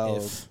 So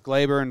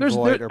Glaber and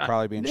Voit are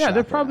probably being shot. Yeah,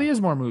 there probably is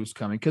more moves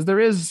coming because there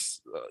is,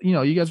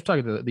 you guys were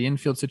talking, the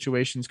infield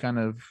situation's kind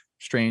of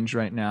strange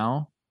right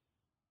now.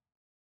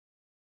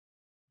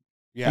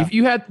 Yeah. If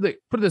you had to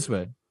put it this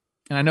way,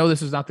 and I know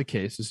this is not the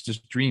case, it's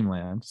just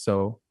dreamland,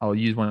 so I'll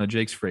use one of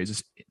Jake's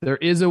phrases. There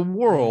is a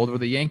world where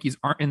the Yankees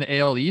aren't in the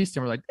AL East,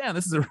 and we're like, damn,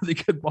 this is a really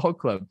good ball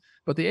club.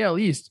 But the AL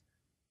East,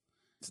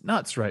 it's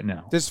nuts right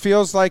now. This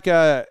feels like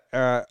a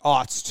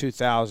aughts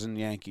 2000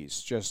 Yankees,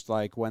 just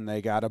like when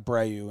they got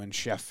Abreu and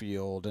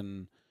Sheffield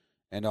and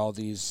all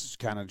these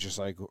kind of just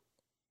like,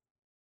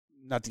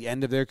 not the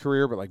end of their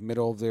career, but like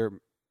middle of their,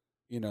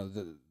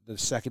 the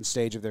second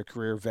stage of their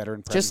career,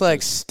 veteran presences. Just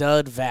like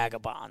stud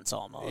vagabonds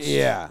almost.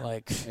 Yeah.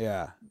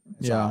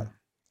 Odd.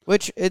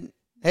 Which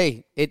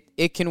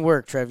it can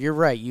work, Trev. You're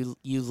right. You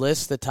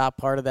list the top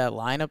part of that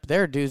lineup.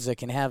 There are dudes that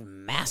can have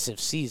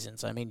massive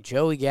seasons. I mean,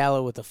 Joey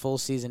Gallo with a full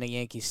season at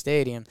Yankee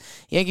Stadium.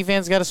 Yankee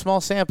fans got a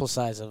small sample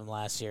size of him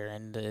last year,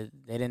 and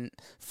they didn't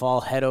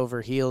fall head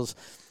over heels.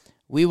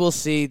 We will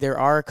see. There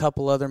are a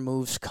couple other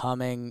moves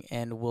coming,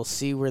 and we'll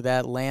see where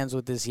that lands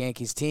with this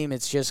Yankees team.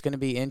 It's just going to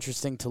be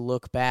interesting to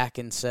look back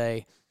and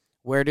say,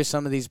 where do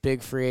some of these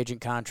big free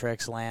agent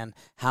contracts land?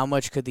 How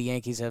much could the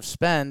Yankees have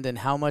spent, and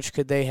how much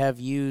could they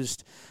have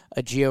used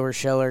a Gio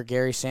Urshela or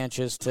Gary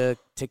Sanchez to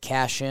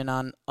cash in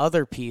on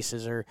other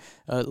pieces, or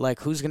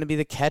like who's going to be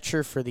the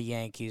catcher for the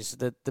Yankees?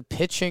 The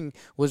pitching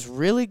was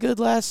really good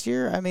last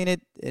year. I mean,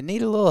 it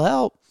needed a little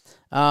help.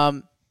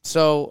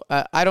 So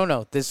I don't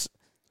know.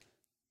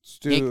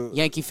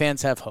 Yankee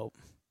fans have hope,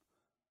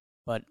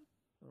 but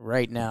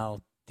right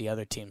now the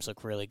other teams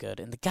look really good,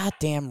 and the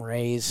goddamn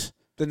Rays.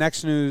 The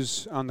next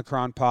news on the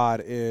Cron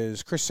Pod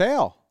is Chris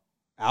Sale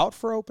out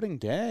for opening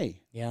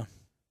day. Yeah,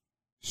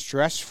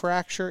 stress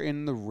fracture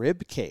in the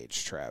rib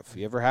cage. Trev,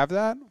 you ever have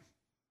that?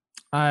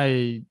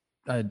 I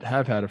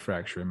have had a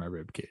fracture in my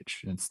rib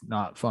cage. It's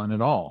not fun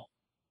at all.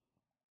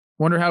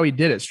 Wonder how he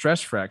did it.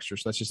 Stress fracture.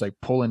 So that's just like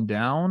pulling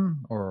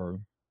down,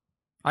 or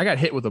I got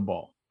hit with a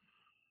ball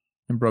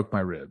and broke my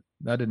rib.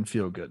 That didn't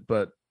feel good,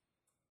 but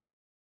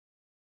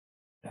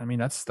I mean,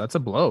 that's a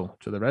blow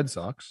to the Red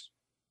Sox.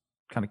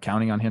 Kind of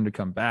counting on him to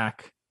come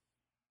back.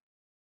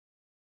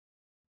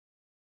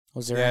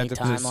 Was there any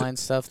timeline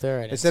stuff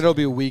there? They said it'll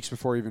be weeks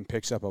before he even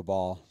picks up a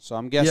ball. So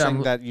I'm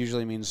guessing that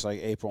usually means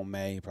like April,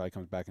 May. He probably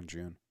comes back in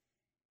June.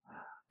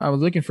 I was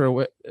looking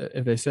for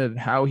if they said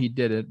how he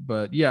did it,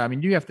 but yeah, I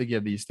mean, you have to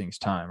give these things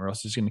time, or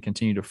else it's going to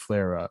continue to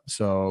flare up.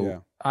 So Yeah.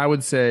 I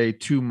would say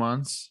 2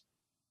 months.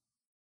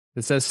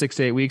 It says 6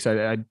 to 8 weeks.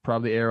 I'd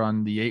probably err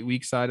on the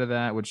 8-week side of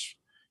that. Which,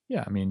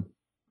 yeah, I mean,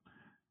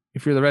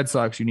 if you're the Red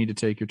Sox, you need to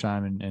take your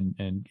time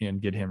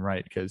and get him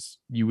right, because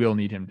you will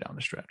need him down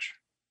the stretch.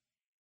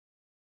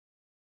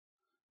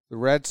 The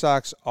Red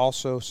Sox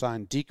also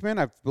signed Diekman.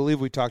 I believe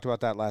we talked about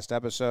that last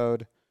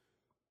episode.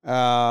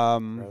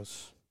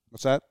 Gross.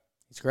 What's that?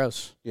 He's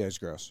gross. Yeah, he's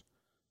gross.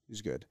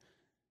 He's good.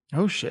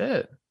 Oh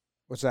shit.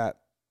 What's that?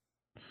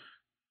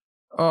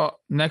 Oh,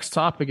 next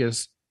topic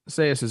is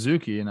Seiya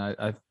Suzuki, and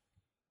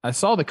I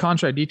saw the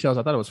contract details.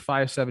 I thought it was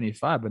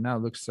 $575, but now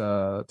it looks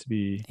to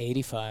be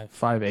 85.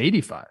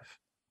 $585.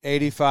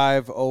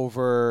 85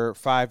 over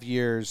 5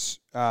 years.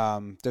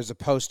 There's a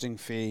posting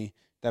fee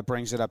that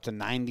brings it up to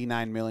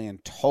 $99 million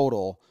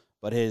total,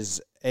 but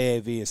his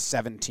AAV is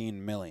 $17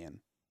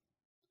 million.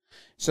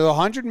 So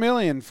 $100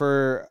 million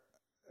for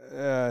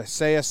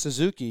Seiya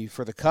Suzuki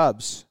for the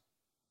Cubs,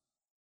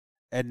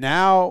 and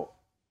now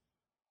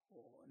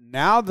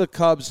the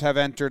Cubs have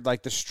entered,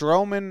 like, the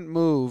Stroman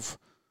move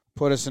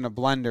put us in a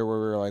blender where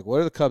we were like,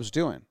 what are the Cubs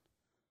doing?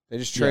 They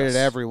just traded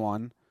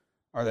everyone.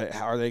 Are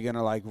they going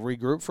to, like,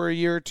 regroup for a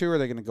year or two? Or are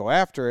they going to go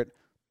after it?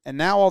 And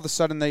now all of a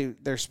sudden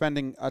they're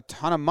spending a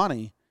ton of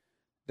money.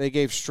 They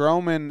gave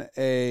Stroman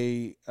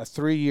a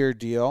 3-year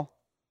deal,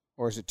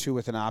 or is it 2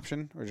 with an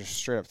option, or just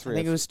straight up 3? I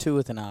think it was 2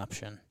 with an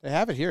option. They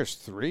have it here as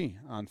 3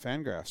 on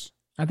Fangraphs.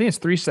 I think it's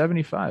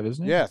 $375,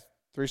 isn't it? Yeah,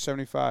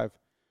 $375.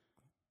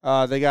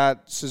 They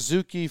got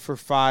Suzuki for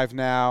 5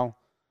 now.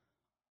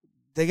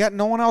 They got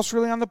no one else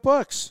really on the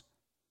books,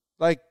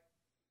 like,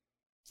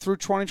 through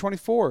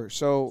 2024.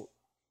 So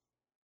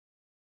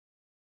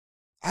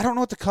I don't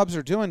know what the Cubs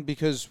are doing,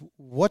 because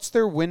what's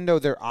their window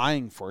they're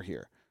eyeing for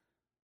here?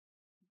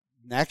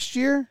 Next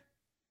year?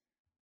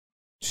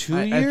 2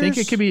 years? I think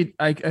it could be.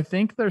 I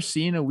think they're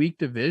seeing a weak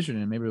division,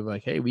 and maybe they're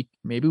like, hey,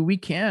 maybe we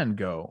can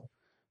go.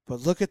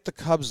 But look at the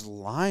Cubs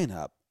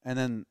lineup, and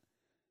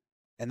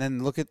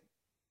then look at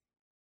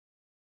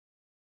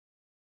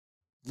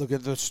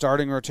the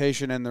starting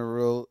rotation and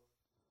the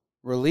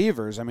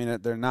relievers. I mean,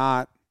 they're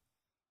not.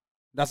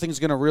 Nothing's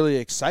going to really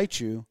excite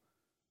you.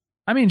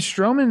 I mean,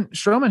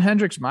 Stroman,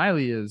 Hendricks,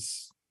 Miley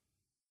is.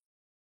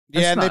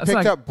 Yeah, and they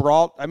picked up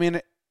Brault. I mean,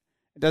 it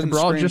doesn't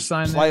Brault scream just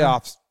signed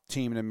playoff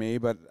team to me,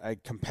 but a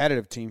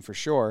competitive team for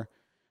sure.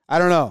 I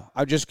don't know.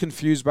 I'm just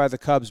confused by the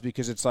Cubs,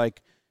 because it's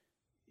like,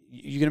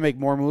 you're going to make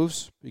more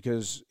moves?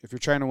 Because if you're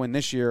trying to win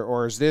this year,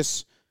 or is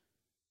this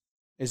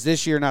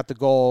year not the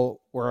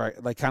goal, where,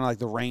 like, kind of like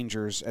the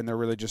Rangers, and they're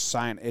really just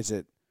signing? Is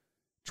it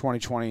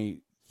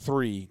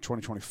 2023,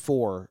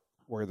 2024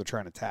 where they're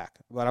trying to attack?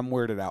 But I'm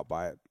weirded out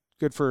by it.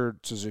 Good for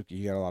Suzuki.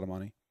 He got a lot of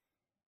money.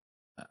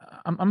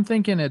 I'm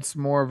thinking it's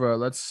more of a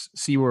let's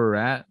see where we're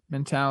at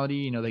mentality.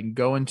 You know, they can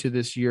go into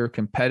this year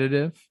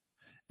competitive,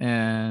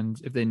 and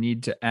if they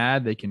need to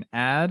add, they can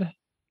add.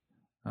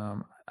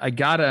 I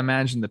got to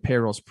imagine the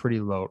payroll's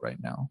pretty low right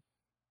now,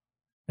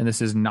 and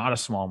this is not a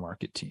small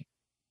market team.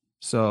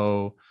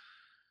 So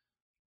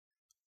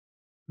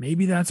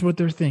maybe that's what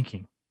they're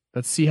thinking.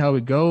 Let's see how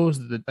it goes.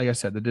 Like I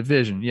said, the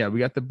division. Yeah, we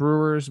got the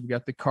Brewers, we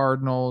got the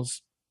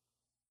Cardinals.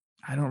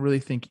 I don't really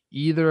think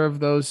either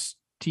of those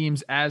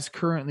teams, as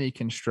currently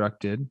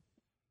constructed,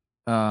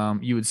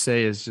 you would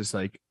say is just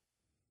like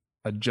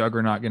a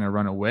juggernaut going to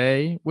run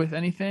away with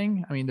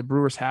anything. I mean, the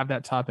Brewers have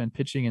that top end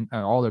pitching, and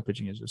all their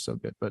pitching is just so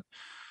good, but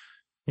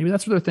maybe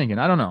that's what they're thinking.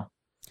 I don't know.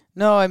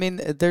 No, I mean,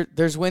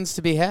 there's wins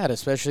to be had,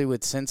 especially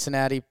with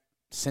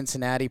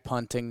Cincinnati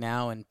punting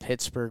now and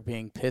Pittsburgh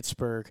being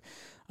Pittsburgh.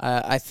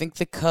 I think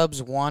the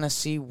Cubs want to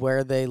see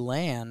where they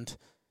land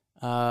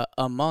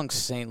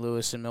amongst St.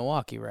 Louis and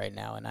Milwaukee right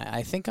now. And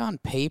I think on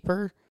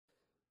paper,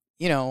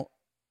 you know,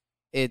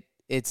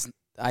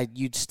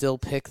 you'd still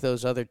pick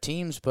those other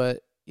teams, but,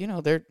 you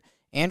know, they're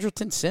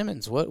Andrelton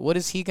Simmons. What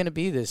is he going to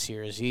be this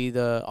year? Is he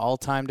the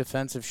all-time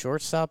defensive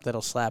shortstop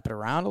that'll slap it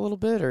around a little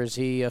bit, or is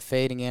he a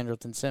fading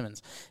Andrelton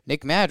Simmons?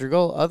 Nick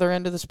Madrigal, other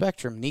end of the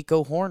spectrum.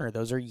 Nico Horner,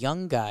 those are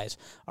young guys.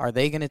 Are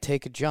they going to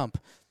take a jump?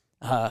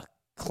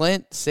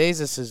 Clint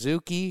Seiya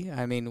Suzuki,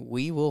 I mean,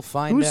 we will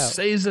find out. Who's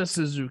Seiya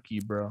Suzuki,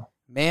 bro?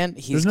 Man,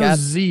 There's no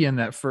Z in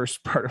that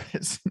first part of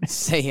his name.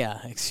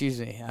 Seiya, excuse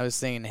me. I was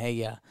saying hey,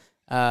 yeah.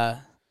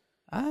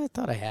 I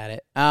thought I had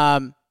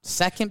it.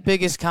 Second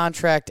biggest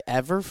contract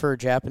ever for a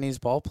Japanese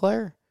ball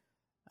player.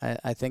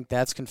 I think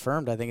that's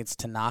confirmed. I think it's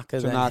Tanaka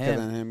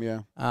than him.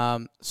 Yeah.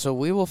 So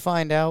we will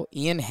find out.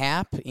 Ian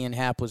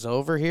Happ was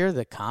over here,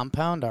 the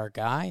compound, our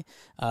guy.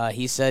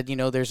 He said, you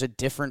know, there's a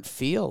different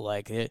feel.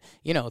 Like,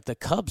 you know, the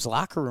Cubs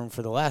locker room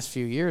for the last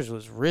few years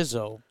was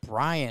Rizzo,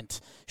 Bryant,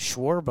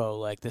 Schwarbo,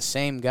 like the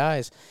same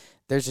guys.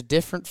 There's a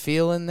different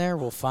feel in there.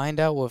 We'll find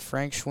out what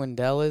Frank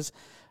Schwindel is.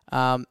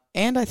 And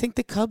I think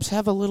the Cubs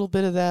have a little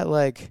bit of that,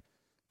 like,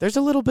 there's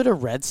a little bit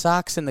of Red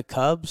Sox in the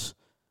Cubs.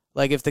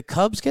 Like, if the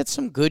Cubs get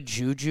some good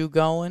juju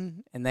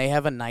going and they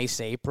have a nice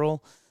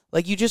April,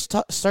 Like, you just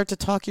start to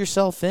talk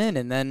yourself in,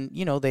 and then,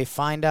 they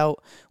find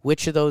out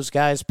which of those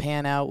guys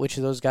pan out, which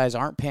of those guys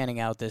aren't panning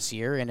out this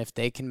year, and if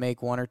they can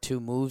make one or two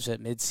moves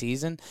at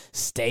midseason,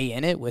 stay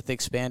in it with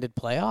expanded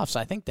playoffs.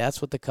 I think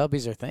that's what the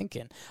Cubbies are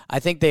thinking. I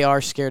think they are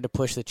scared to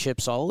push the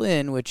chips all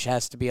in, which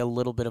has to be a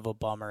little bit of a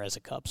bummer as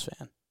a Cubs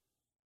fan.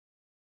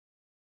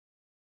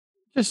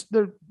 Just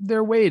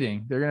they're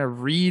waiting. They're gonna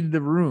read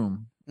the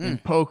room in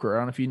poker. I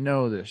don't know if you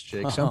know this,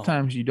 Jake.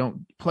 Sometimes you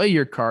don't play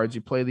your cards; you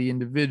play the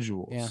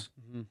individuals. Yeah.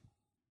 Mm-hmm.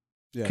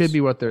 Yes. Could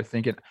be what they're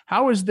thinking.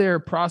 How is their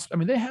prospect? I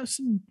mean, they have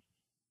some.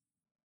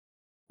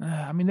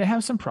 They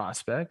have some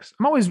prospects.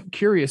 I'm always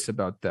curious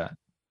about that.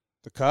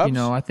 The Cubs.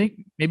 I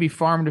think maybe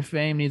Farm to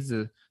Fame needs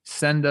to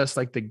send us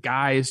like the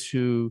guys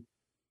who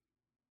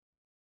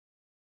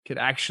could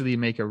actually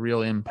make a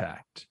real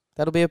impact.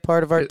 That'll be a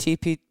part of our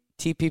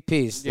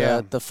TPPs,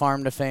 Yeah. the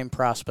Farm to Fame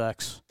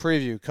prospects.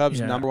 Preview. Cubs'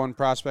 Yeah. number one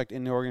prospect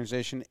in the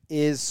organization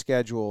is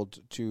scheduled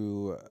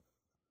to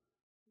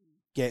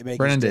make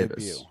Brennan his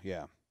Davis. debut.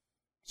 Yeah.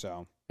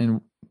 So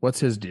And what's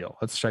his deal?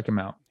 Let's check him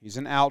out. he's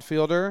an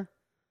outfielder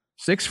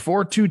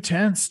 6'4",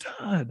 210,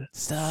 stud.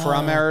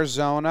 from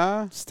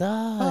Arizona.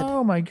 Stud.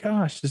 Oh my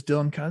gosh, is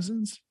Dylan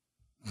Cousins?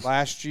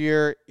 Last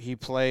year, he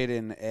played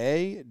in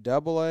A,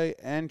 AA,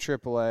 and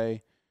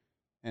AAA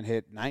and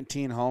hit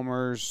 19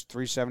 homers,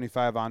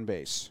 375 on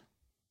base.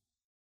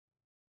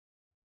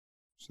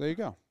 So there you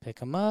go. Pick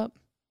him up.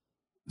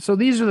 So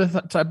these are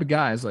the type of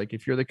guys, like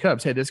if you're the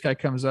Cubs, hey, this guy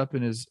comes up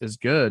and is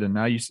good, and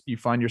now you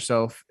find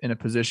yourself in a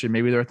position,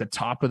 maybe they're at the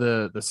top of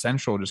the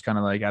Central, just kind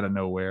of like out of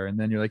nowhere, and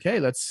then you're like, hey,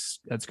 let's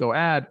go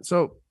add.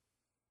 So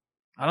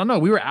I don't know.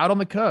 We were out on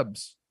the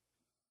Cubs,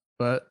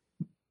 but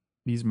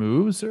these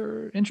moves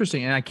are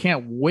interesting, and I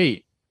can't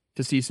wait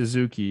to see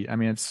Suzuki. I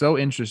mean, it's so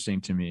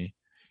interesting to me.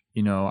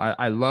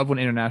 I love when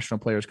international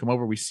players come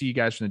over. We see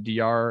guys from the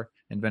DR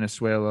and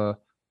Venezuela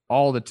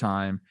all the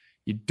time.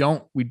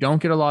 We don't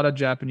get a lot of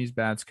Japanese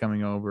bats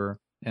coming over,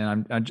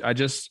 and I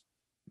just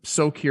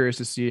so curious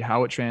to see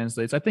how it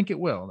translates. I think it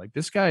will. Like,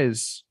 this guy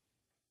has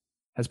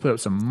put up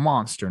some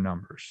monster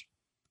numbers.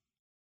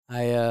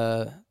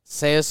 Seiya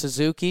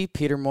Suzuki,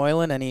 Peter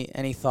Moylan.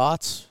 Any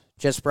thoughts?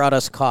 Just brought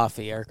us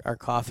coffee. Our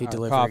coffee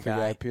delivery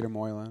guy. Peter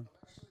Moylan.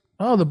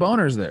 Oh, the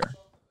boner's there.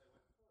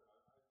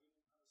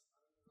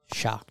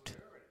 Shocked.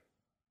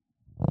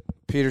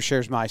 Peter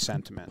shares my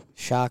sentiment.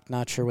 Shocked.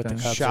 Not sure what the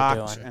Cubs are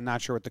Shocked doing. and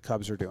not sure what the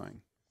Cubs are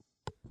doing.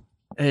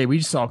 Hey,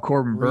 we saw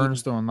Corbin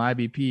Burnstone,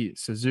 Libby Pete,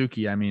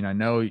 Suzuki. I mean, I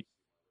know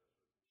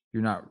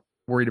you're not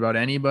worried about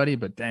anybody,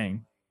 but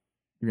dang,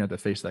 you're gonna have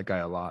to face that guy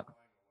a lot.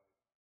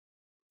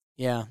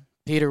 Yeah,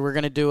 Peter, we're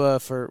gonna do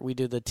we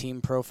do the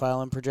team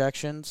profile and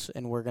projections,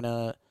 and we're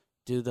gonna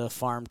do the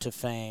Farm to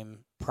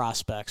Fame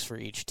prospects for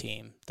each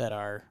team that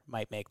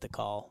might make the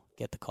call,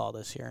 get the call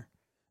this year.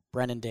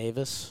 Brennan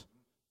Davis,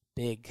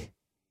 big.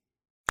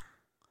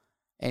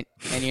 And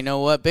you know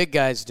what big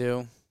guys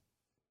do?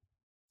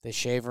 They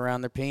shave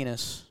around their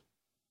penis.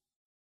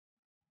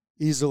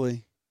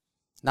 Easily.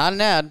 Not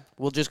an ad.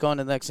 We'll just go on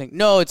to the next thing.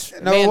 No, it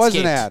was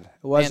an ad.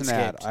 It was an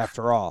ad, Manscaped.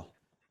 after all.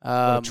 What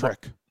a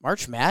trick.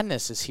 March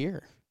Madness is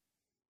here.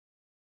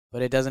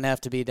 But it doesn't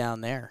have to be down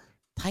there.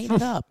 Tighten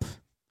it up.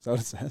 Is that what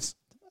it says?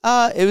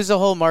 It was a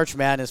whole March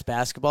Madness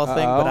basketball thing,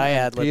 but I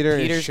had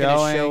Peter's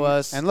going to show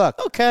us. And look.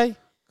 Okay.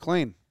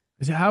 Clean.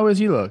 How does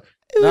he look?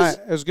 It was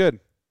it was good.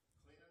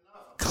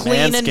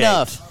 clean Manscaped.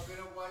 enough.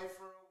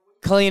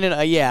 Clean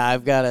enough. Yeah,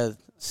 I've got a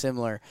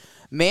similar.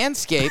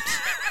 Manscaped.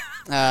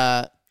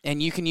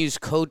 And you can use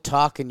code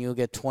TALK and you'll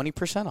get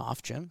 20%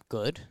 off, Jim.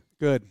 Good.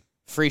 Good.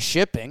 Free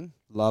shipping.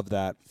 Love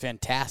that.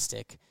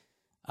 Fantastic.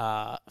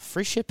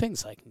 Free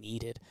shipping's like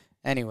needed.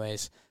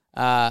 Anyways,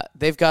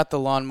 they've got the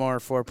Lawnmower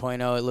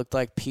 4.0. It looked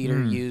like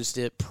Peter used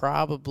it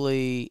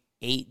probably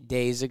 8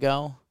 days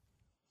ago.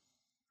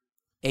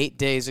 8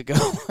 days ago,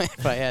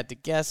 if I had to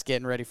guess,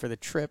 getting ready for the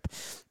trip.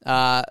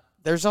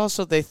 There's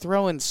also, they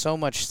throw in so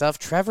much stuff.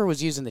 Trevor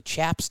was using the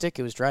chapstick.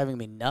 It was driving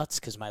me nuts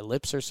because my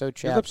lips are so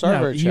chapped. Your lips are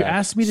very You chapped.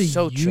 asked me to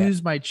So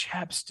use my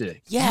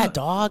chapstick. Yeah, No,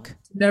 dog.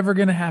 It's never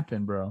gonna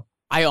happen, bro.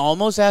 I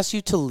almost asked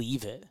you to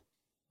leave it.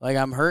 Like,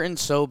 I'm hurting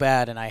so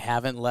bad, and I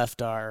haven't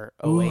left our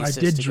Ooh, Oasis.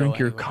 I did to drink go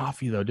your anywhere.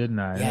 coffee though, didn't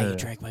I? Yeah, you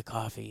drank my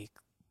coffee.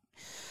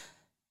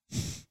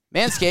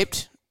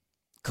 Manscaped.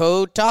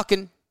 Code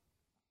TALKIN'.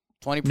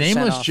 20%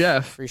 Nameless off.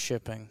 Jeff. Free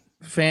shipping.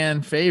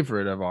 Fan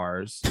favorite of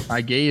ours.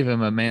 I gave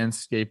him a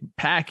Manscaped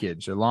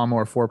package, a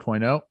Lawnmower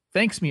 4.0.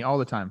 Thanks me all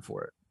the time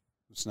for it.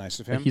 It's nice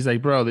of Like, him. he's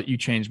like, bro, that you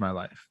changed my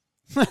life.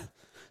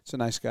 It's a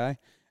nice guy.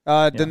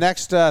 The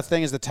next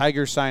thing is the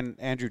Tigers sign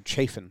Andrew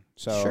Chafin.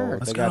 So Sure.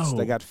 they Let's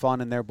got go.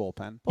 fun in their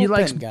bullpen. He Bullpen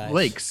likes guys.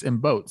 lakes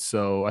and boats,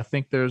 so I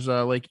think there's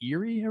Lake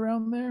Erie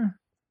around there.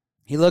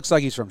 He looks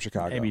like he's from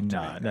Chicago. Maybe to me,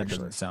 not. That actually.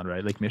 doesn't sound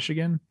right. Lake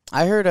Michigan.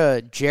 I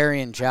heard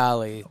Jerry and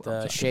Jolly, what I'm the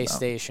talking Shea about.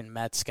 Station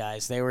Mets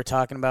guys, they were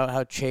talking about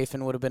how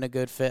Chafin would have been a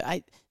good fit.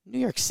 New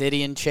York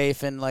City and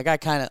Chafin, like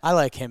I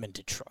like him in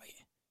Detroit.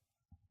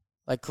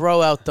 Like,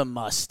 grow out the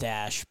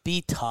mustache,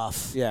 be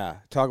tough, Yeah,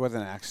 talk with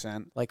an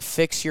accent. like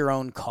fix your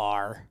own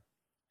car.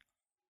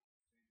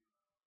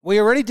 We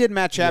already did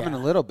Matt Chapman Yeah.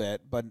 a little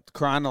bit, but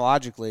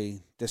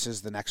chronologically, this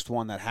is the next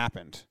one that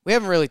happened. We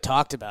haven't really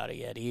talked about it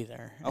yet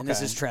either. And this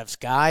Okay. is Trev's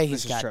guy. This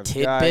He's is got Trev's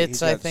tidbits, guy.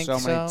 He's I got think so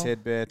many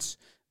tidbits.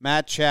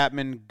 Matt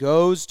Chapman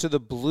goes to the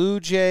Blue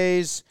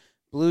Jays.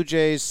 Blue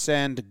Jays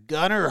send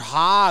Gunnar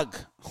Hogg.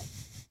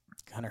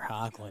 Gunnar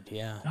Hoglund,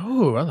 yeah.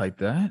 Oh, I like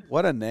that.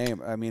 What a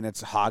name. I mean,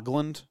 it's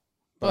Hogland,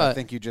 but I But-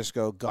 think you just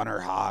go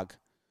Gunnar Hogg.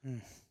 Hmm.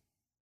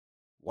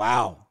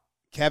 Wow.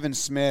 Kevin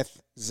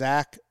Smith,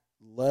 Zach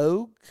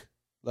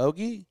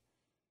Logie,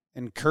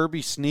 and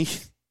Kirby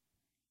Sneed.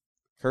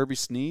 Kirby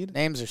Sneed?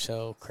 Names are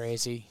so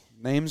crazy.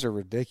 Names are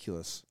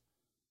ridiculous.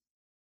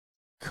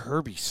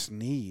 Kirby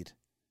Sneed.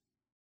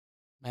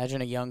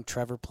 Imagine a young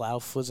Trevor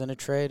Plouffe was in a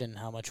trade and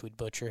how much we'd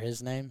butcher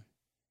his name.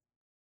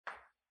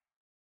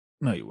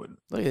 No, you wouldn't.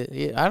 Look at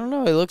it. I don't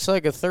know. He looks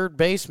like a third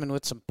baseman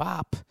with some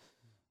pop.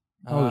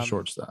 Oh, the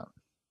shortstop.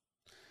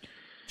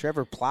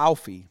 Trevor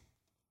Plouffe.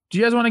 Do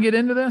you guys want to get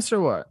into this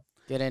or what?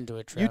 Get into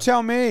it, Trev. You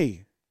tell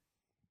me.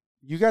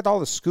 You got all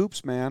the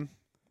scoops, man.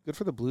 Good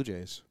for the Blue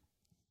Jays.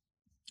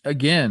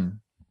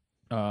 Again,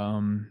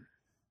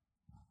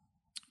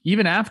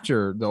 even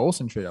after the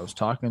Olsen trade, I was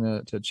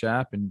talking to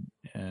Chap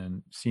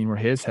and seeing where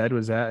his head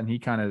was at, and he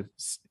kind of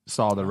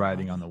saw the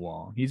writing on the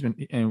wall.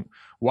 And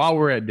while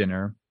we're at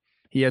dinner,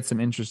 he had some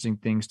interesting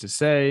things to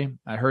say.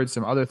 I heard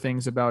some other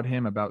things about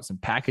him, about some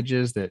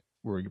packages that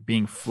were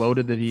being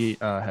floated that he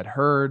had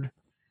heard.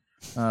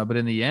 But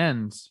in the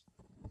end,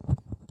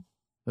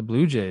 the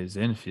Blue Jays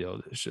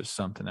infield is just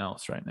something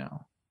else right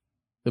now.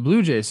 The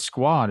Blue Jays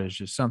squad is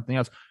just something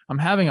else. I'm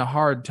having a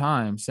hard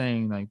time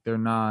saying like they're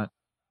not.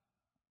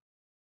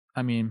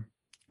 I mean,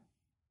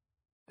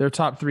 they're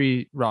top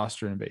 3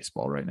 roster in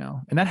baseball right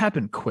now, and that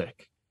happened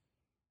quick.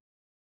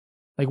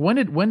 Like when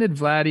did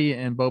Vladdy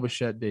and Bo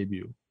Bichette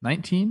debut?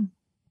 19?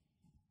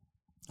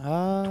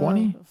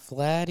 20?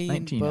 Vladdy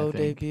 19, and I Bo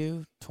think.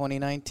 debut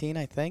 2019,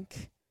 I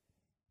think.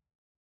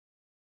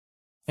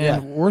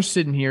 And we're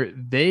sitting here.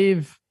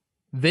 They've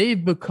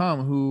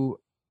become who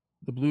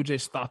the Blue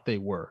Jays thought they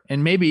were,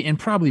 and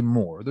probably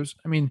more.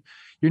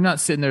 You're not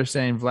sitting there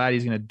saying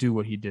Vladdy's going to do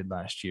what he did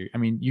last year. I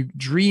mean, you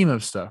dream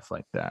of stuff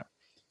like that.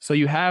 So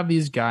you have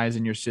these guys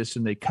in your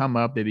system. They come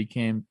up. They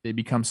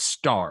become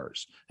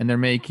stars, and they're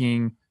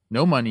making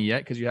no money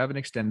yet because you haven't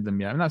extended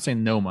them yet. I'm not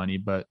saying no money,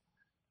 but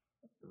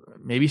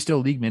maybe still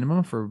league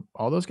minimum for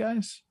all those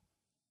guys,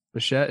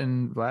 Bichette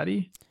and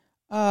Vladdy.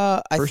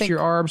 I First think year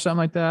ARB, something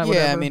like that. yeah,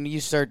 whatever. I mean,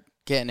 you start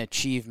getting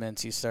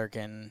achievements, you start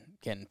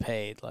getting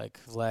paid. Like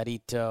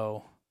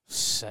Vladito,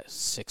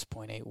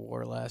 6.8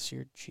 WAR last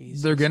year.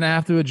 Jesus. They're going to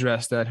have to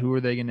address that. Who are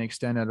they going to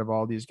extend out of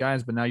all these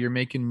guys? But now you're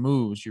making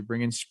moves. You're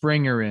bringing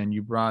Springer in.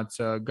 You brought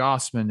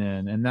Gossman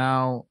in, and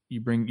now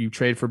you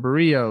trade for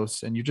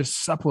Barrios, and you're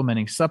just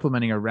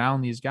supplementing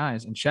around these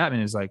guys. And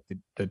Chapman is like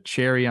the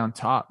cherry on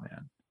top,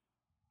 man.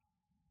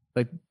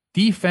 Like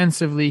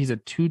defensively, he's a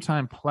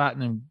 2-time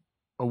Platinum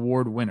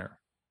Award winner.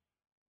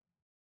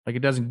 Like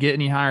it doesn't get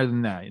any higher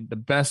than that. The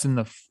best in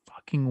the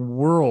fucking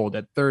world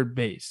at third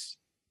base.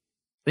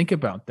 Think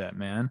about that,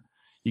 man.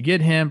 You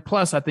get him.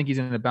 Plus, I think he's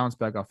going to bounce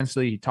back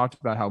offensively. He talked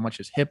about how much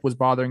his hip was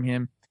bothering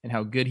him and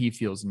how good he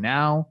feels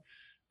now.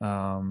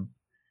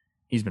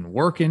 He's been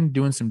working,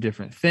 doing some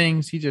different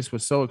things. He just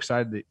was so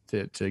excited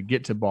to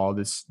get to ball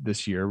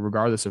this year,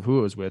 regardless of who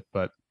it was with.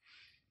 But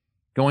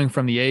going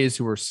from the A's,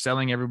 who were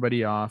selling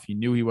everybody off, he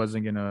knew he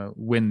wasn't going to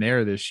win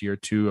there this year,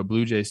 to a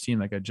Blue Jays team,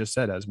 like I just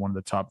said, as one of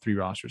the top 3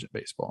 rosters at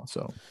baseball.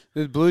 So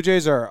The Blue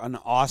Jays are an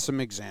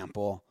awesome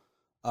example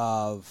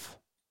of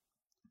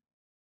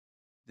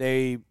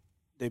they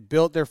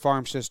built their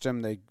farm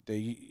system.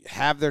 They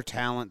have their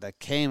talent that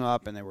came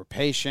up, and they were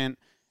patient.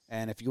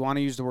 And if you want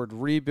to use the word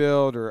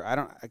rebuild, or I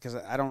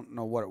don't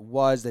know what it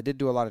was. They did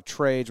do a lot of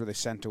trades where they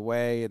sent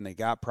away and they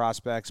got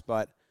prospects,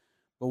 but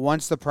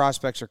once the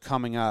prospects are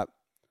coming up,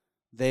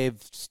 they've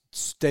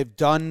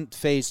done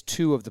phase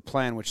 2 of the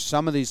plan, which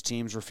some of these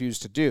teams refuse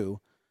to do,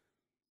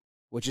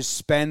 which is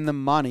spend the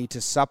money to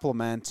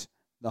supplement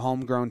the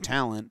homegrown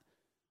talent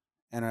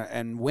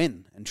and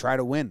win and try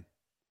to win.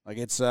 Like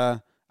it's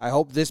I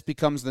hope this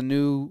becomes the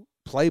new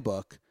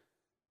playbook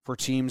for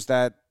teams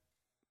that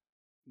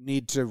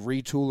need to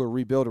retool or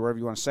rebuild or whatever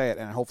you want to say it,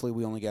 and hopefully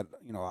we only get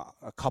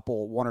a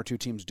couple, 1 or 2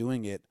 teams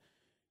doing it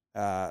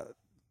at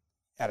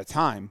a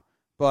time.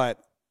 But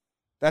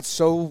that's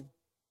so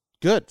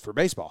good for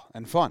baseball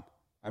and fun.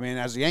 I mean,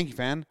 as a Yankee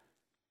fan,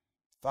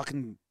 I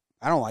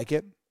don't like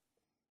it.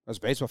 As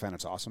a baseball fan,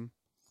 it's awesome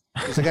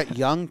because they got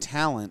young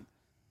talent,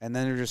 and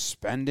then they're just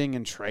spending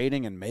and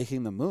trading and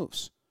making the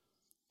moves.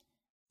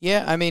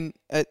 Yeah, I mean,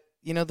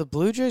 the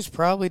Blue Jays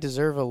probably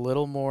deserve a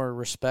little more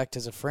respect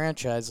as a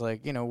franchise.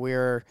 Like,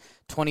 we're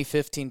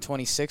 2015,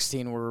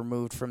 2016 were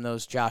removed from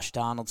those Josh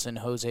Donaldson,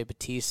 Jose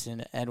Bautista,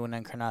 and Edwin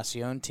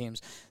Encarnacion teams.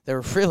 They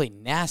were really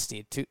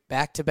nasty.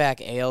 Back-to-back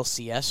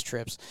ALCS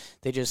trips.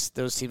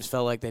 Those teams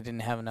felt like they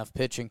didn't have enough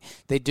pitching.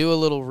 They do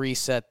a little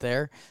reset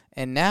there.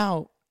 And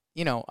now,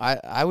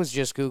 I was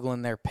just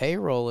Googling their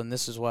payroll, and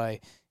this is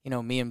why,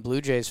 me and Blue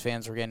Jays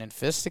fans were getting in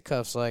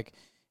fisticuffs. Like,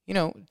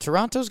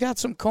 Toronto's got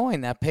some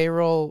coin. That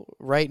payroll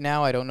right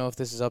now, I don't know if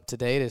this is up to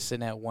date, is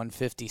sitting at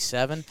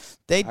 157.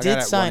 They I got did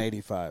at sign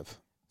 185.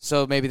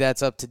 So maybe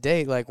that's up to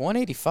date. Like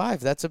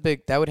 185,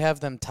 that would have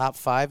them top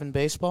 5 in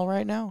baseball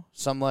right now,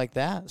 something like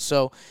that.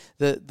 So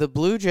the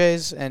Blue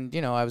Jays, and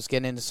I was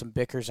getting into some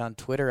bickers on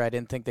Twitter. I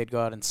didn't think they'd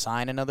go out and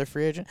sign another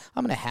free agent.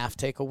 I'm gonna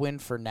take a win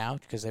for now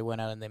because they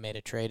went out and they made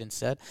a trade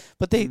instead.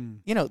 But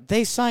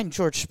they signed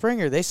George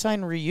Springer, they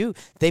signed Ryu.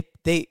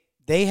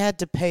 They had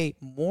to pay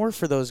more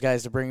for those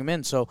guys to bring them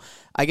in. So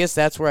I guess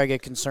that's where I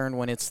get concerned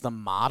when it's the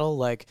model.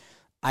 Like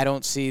I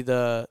don't see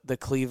the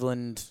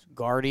Cleveland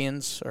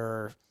Guardians,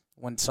 or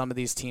when some of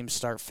these teams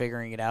start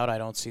figuring it out, I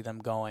don't see them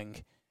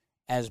going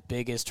as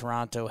big as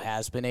Toronto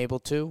has been able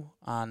to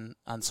on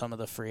some of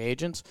the free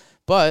agents.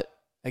 But,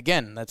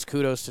 again, that's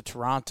kudos to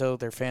Toronto.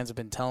 Their fans have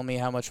been telling me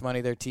how much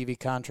money their TV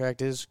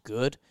contract is.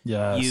 Good.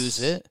 Yes.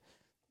 Use it.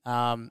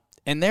 And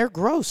they're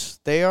gross.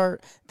 They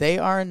are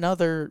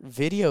another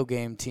video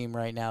game team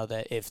right now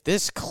that if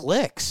this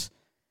clicks,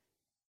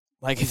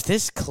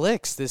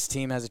 this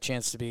team has a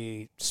chance to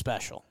be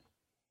special.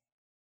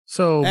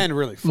 So And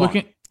really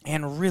fun.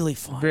 And really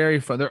fun. Very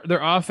fun.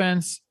 Their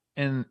offense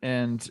and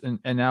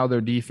now their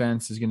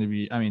defense is going to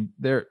be. I mean,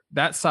 they're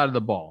that side of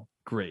the ball.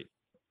 Great.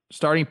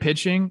 Starting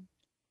pitching.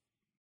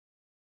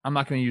 I'm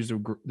not going to use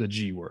the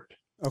G word.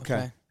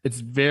 Okay. It's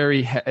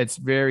very. It's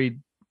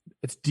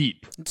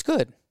deep. It's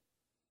good.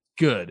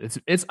 Good.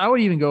 It's. I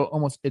would even go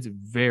almost. It's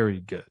very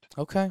good.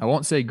 Okay. I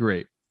won't say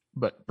great,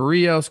 but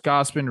Barrios,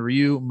 Gausman,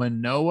 Ryu,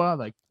 Manoah.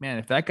 Like, man,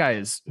 if that guy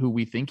is who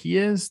we think he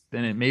is,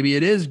 then maybe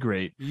it is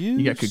great.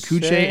 You got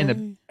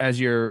Kikuchi as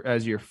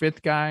your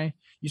fifth guy.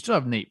 You still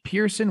have Nate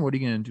Pearson. What are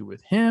you going to do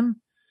with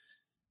him?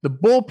 The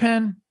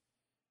bullpen,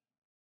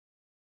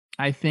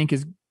 I think,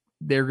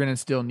 they're going to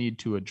still need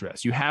to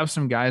address. You have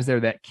some guys there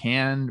that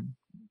can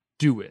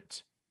do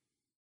it.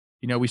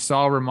 We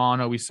saw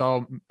Romano. We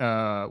saw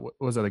what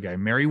was the other guy?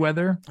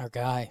 Merriweather. Our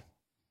guy.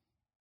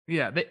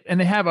 Yeah,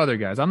 they have other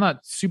guys. I'm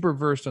not super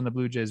versed on the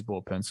Blue Jays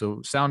bullpen,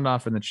 so sound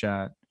off in the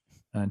chat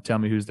and tell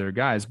me who's their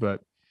guys.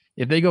 But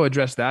if they go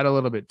address that a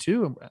little bit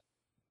too,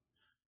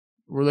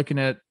 we're looking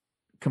at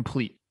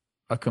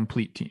a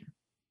complete team.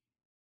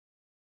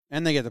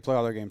 And they get to play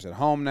all their games at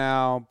home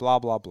now, blah,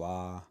 blah,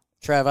 blah.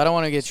 Trev, I don't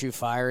want to get you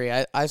fiery.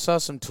 I saw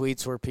some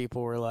tweets where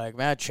people were like,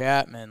 Matt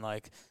Chapman,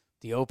 like,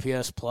 the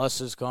OPS plus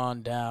has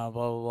gone down,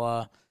 blah, blah,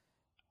 blah.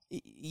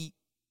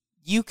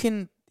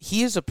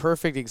 He is a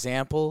perfect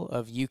example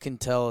of you can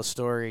tell a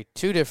story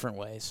two different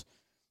ways.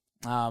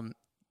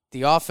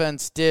 The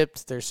offense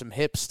dipped. There's some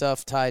hip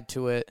stuff tied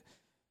to it.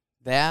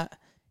 That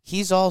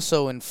he's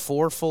also in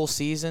 4 full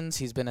seasons.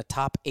 He's been a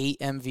top 8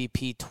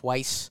 MVP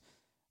twice.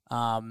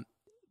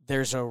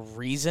 There's a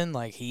reason,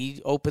 like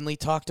he openly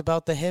talked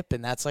about the hip,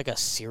 and that's like a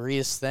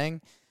serious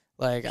thing.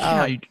 Like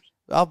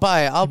I'll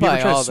buy all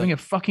the swing a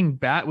fucking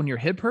bat when your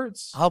hip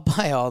hurts. I'll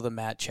buy all the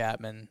Matt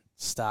Chapman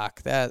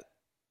stock. That.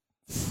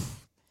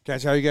 Can I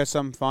tell you guys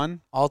something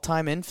fun?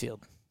 All-time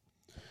infield.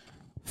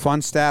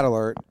 Fun stat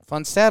alert.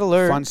 Fun stat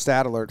alert. Fun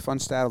stat alert. Fun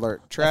stat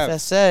alert. Trev,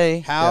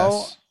 FSA.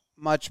 how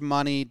much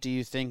money do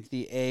you think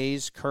the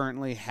A's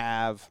currently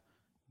have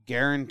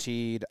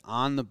guaranteed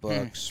on the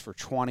books for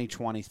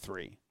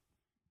 2023?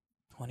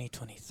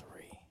 2023.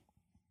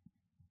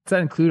 Does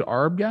that include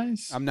ARB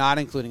guys? I'm not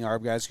including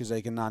ARB guys because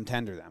they can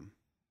non-tender them.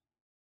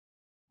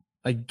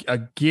 A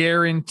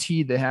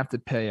guarantee they have to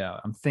pay out.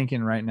 I'm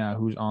thinking right now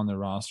who's on the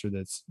roster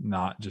that's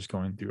not just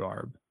going through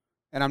ARB.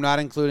 And I'm not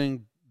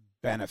including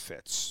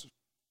benefits.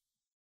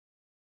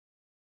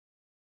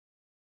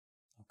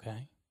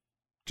 Okay.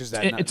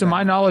 To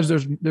my knowledge,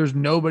 there's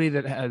nobody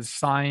that has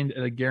signed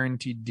a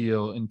guaranteed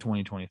deal in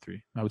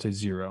 2023. I would say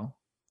 0.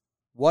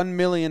 $1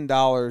 million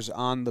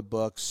on the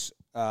books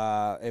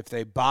if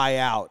they buy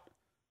out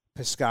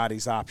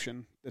Piscotty's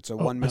option. It's a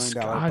 $1 million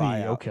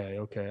buyout.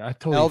 Okay. I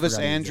totally Elvis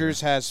Andrews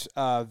has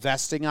a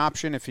vesting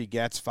option if he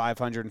gets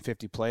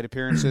 550 plate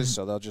appearances,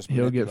 so they'll just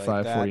he'll get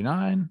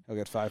 549. He'll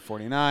get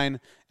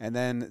 549, and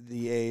then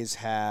the A's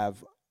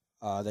have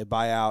they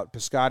buy out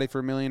Piscotty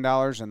for $1 million,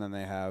 and then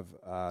they have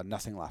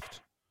nothing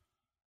left.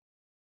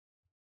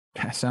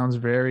 That sounds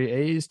very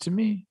A's to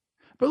me.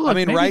 But look, I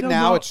mean, right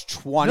now it's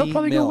 20. They'll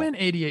probably go win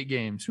 88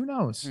 games. Who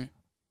knows?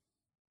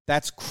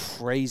 That's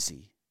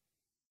crazy.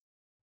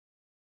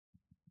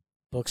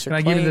 Books are Can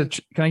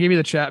I give you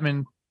the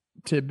Chapman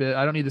tidbit?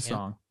 I don't need the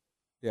song.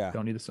 Yeah.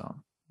 Don't need the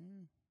song.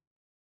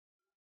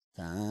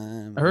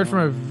 I heard from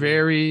a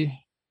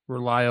very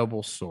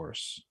reliable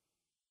source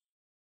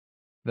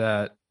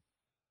that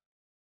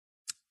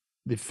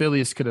the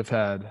Phillies could have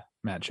had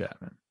Matt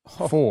Chapman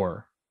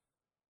for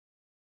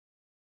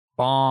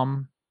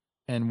Baum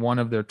and one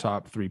of their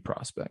top 3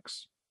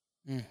 prospects.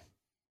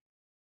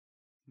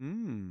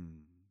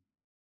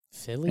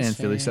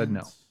 Philly said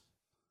no.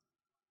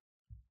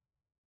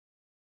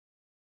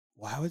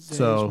 Why would they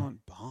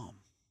want Baum?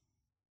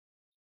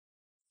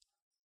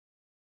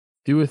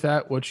 Do with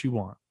that what you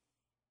want.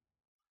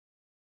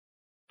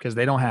 Because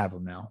they don't have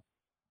him now.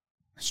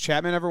 Has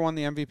Chapman ever won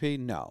the MVP?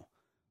 No.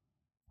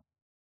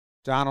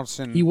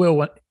 Donaldson. He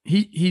will.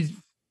 He's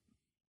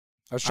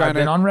I was I've trying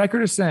been to. on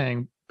record as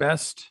saying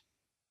best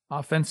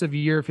offensive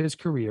year of his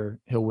career,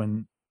 he'll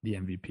win the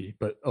MVP.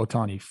 But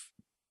Otani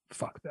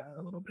fucked that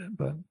a little bit.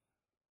 But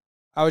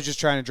I was just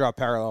trying to draw a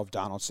parallel of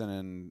Donaldson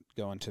and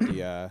going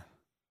to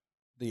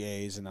the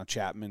A's, and now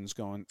Chapman's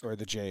going, or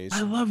the Jays.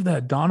 I love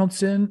that.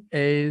 Donaldson,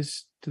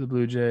 A's to the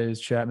Blue Jays.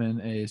 Chapman,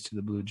 A's to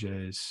the Blue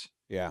Jays.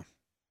 Yeah.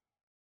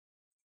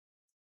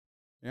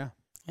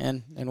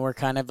 And we're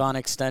kind of on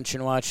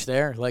extension watch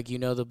there. Like,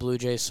 the Blue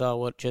Jays saw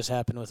what just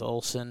happened with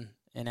Olsen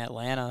in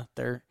Atlanta.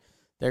 They're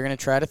going to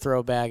try to throw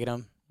a bag at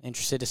him.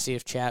 Interested to see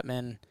if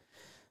Chapman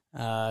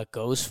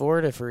goes for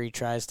it, if he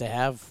tries to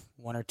have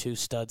one or two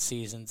stud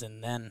seasons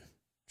and then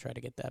try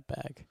to get that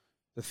bag.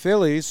 The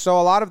Phillies. So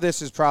a lot of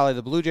this is probably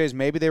the Blue Jays.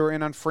 Maybe they were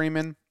in on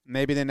Freeman.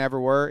 Maybe they never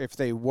were. If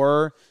they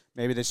were,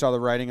 maybe they saw the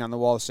writing on the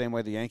wall the same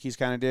way the Yankees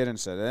kind of did and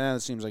said, it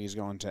seems like he's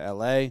going to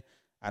L.A.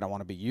 I don't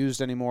want to be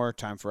used anymore.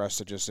 Time for us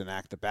to just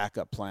enact the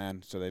backup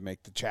plan. So they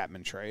make the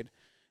Chapman trade.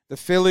 The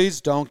Phillies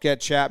don't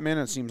get Chapman.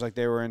 It seems like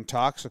they were in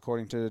talks,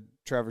 according to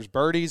Trevor's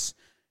Birdies.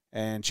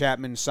 And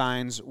Chapman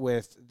signs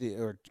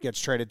or gets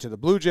traded to the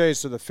Blue Jays.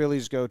 So the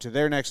Phillies go to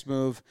their next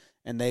move,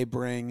 and they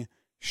bring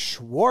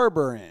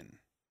Schwarber in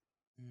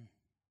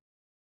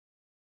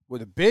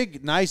with a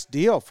big, nice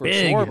deal for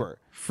Schwarber.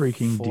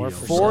 Freaking deal.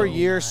 4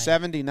 years,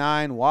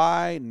 79.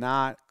 Why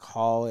not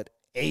call it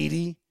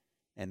 80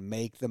 and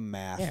make the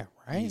math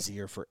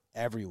easier for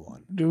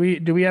everyone? Do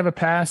we have a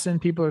pass in?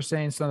 People are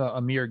saying something about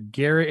Amir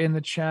Garrett in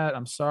the chat.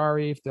 I'm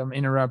sorry if I'm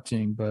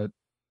interrupting, but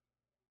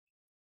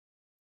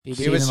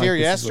he was here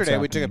yesterday.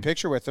 We took a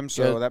picture with him,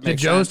 so that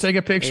makes sense. Did Joe's take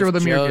a picture with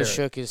Amir Garrett? Joe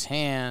shook his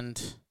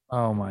hand.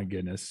 Oh my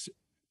goodness!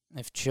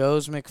 If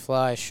Joe's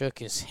McFly shook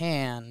his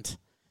hand,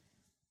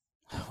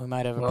 we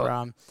might have a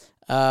problem.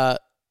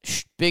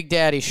 Big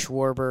Daddy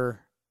Schwarber,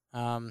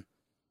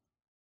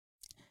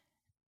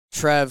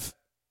 Trev.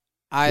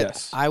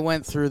 I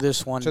went through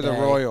this one to day. the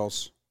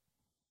Royals.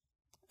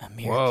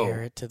 Amir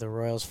Garrett to the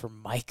Royals for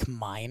Mike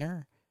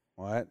Minor.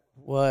 What?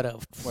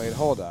 Wait,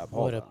 hold up.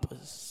 What a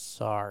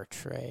bizarre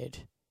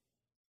trade.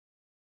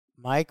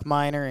 Mike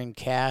Minor in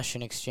cash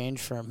in exchange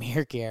for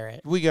Amir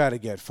Garrett. We got to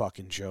get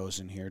fucking Joe's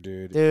in here,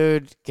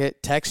 dude.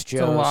 Text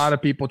Joe's. It's a lot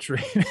of people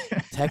trading.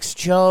 Text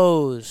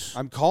Joe's.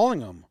 I'm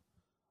calling him.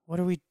 What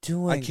are we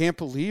doing? I can't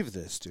believe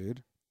this,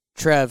 dude.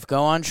 Trev,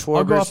 go on Schwarber's.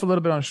 I'll go off a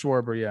little bit on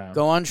Schwarber, yeah.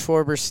 Go on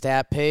Schwarber's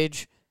stat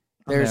page.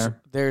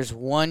 There's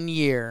 1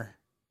 year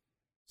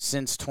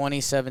since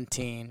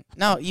 2017.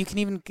 No, you can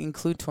even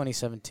include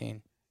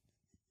 2017.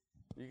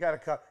 You got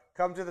to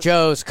come to the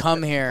Joe's,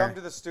 come here. Come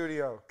to the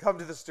studio. Come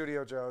to the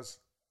studio, Joe's.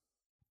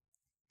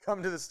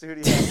 Come to the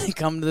studio.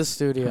 Come to the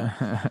studio.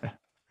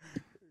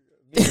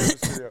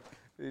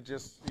 He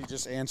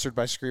just answered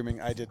by screaming,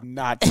 "I did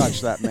not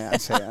touch that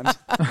man's hand."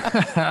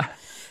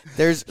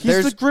 He's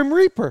the Grim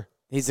Reaper.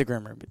 He's the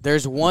Grim Reaper.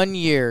 There's 1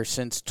 year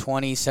since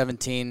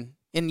 2017,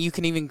 and you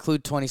can even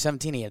include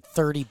 2017. He had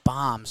 30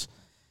 bombs.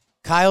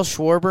 Kyle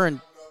Schwarber,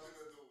 and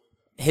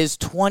his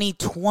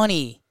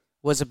 2020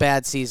 was a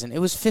bad season. It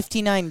was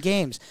 59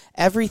 games.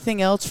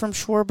 Everything else from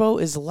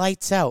Schwarber is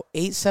lights out.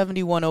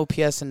 871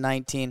 OPS in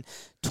 19,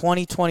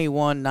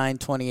 2021,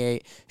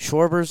 928.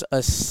 Schwarber's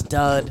a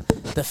stud.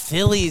 The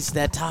Phillies,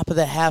 that top of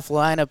the half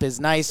lineup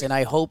is nice, and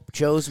I hope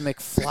Joe's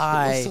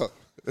McFly.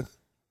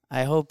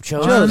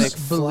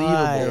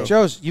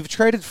 Joe's, you've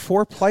traded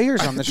 4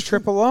 players on this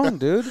trip alone,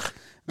 dude.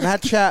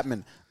 Matt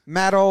Chapman,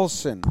 Matt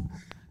Olson,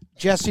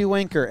 Jesse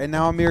Winker, and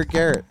now Amir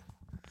Garrett.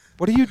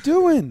 What are you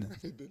doing?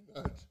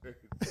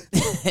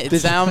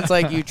 It sounds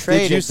like you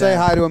traded. Did you say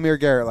hi to Amir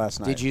Garrett last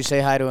night? Did you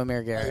say hi to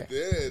Amir Garrett? I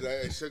did.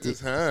 I shook his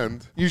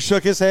hand. You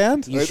shook his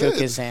hand? You shook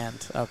his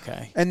hand.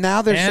 Okay. And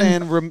now they're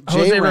saying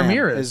Jose J-Ram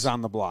Ramirez is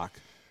on the block.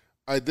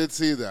 I did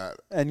see that.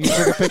 And you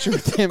took a picture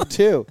with him,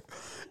 too.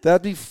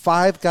 That'd be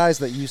 5 guys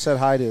that you said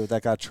hi to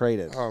that got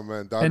traded. Oh,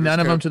 man. And none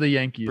of them to the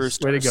Yankees.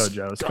 Way to go,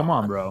 Joes. Come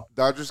on, bro.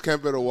 Dodgers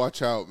can't better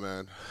watch out,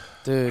 man.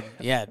 Dude,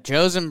 yeah.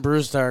 Joe's and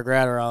Brewstar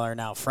Gratterall are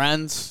now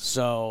friends.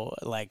 So,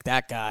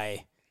 that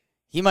guy,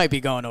 he might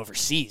be going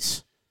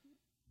overseas.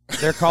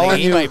 They're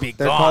calling he might be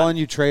They're gone. calling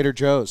you Trader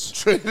Joe's.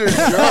 Trader Joe's.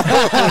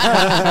 That's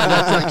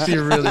actually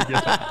really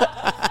good.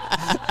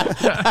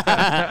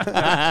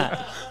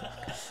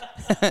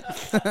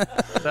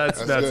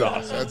 That's good.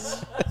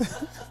 awesome.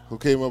 Who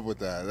came up with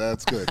that?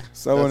 That's good.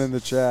 Someone in the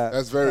chat.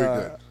 That's very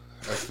good.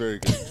 That's very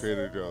good.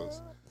 Trader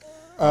Joe's.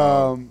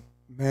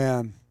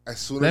 Man. As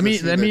soon Let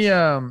as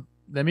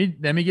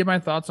me get my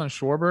thoughts on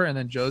Schwarber, and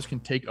then Joe's can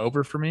take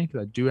over for me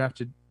because I do have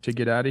to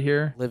get out of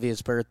here.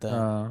 Olivia's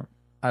birthday.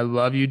 I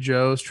love you,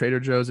 Joe's. Trader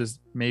Joe's is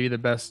maybe the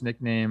best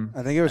nickname.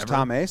 I think it was ever.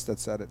 Tom Ace that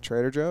said it.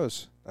 Trader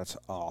Joe's. That's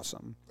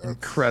awesome.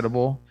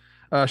 Incredible.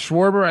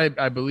 Schwarber,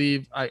 I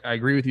believe, I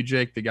agree with you,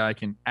 Jake. The guy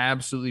can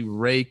absolutely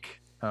rake.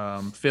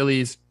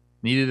 Phillies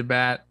needed a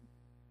bat,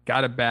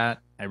 got a bat.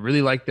 I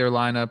really like their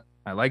lineup.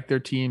 I like their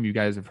team. You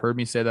guys have heard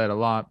me say that a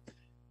lot.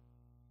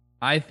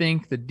 I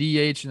think the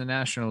DH in the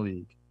National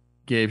League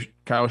gave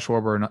Kyle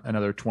Schwarber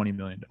another $20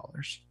 million.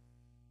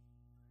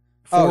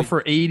 4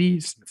 for 80,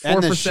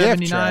 4 for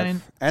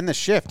 79. And the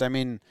shift. I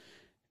mean,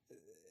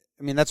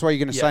 I mean, that's why you're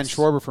going to sign Yes.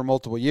 Schwarber for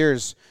multiple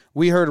years.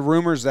 We heard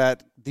rumors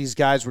that these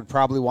guys would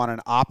probably want an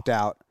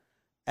opt-out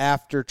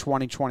after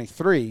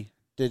 2023.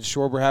 Did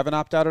Schwarber have an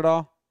opt-out at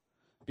all?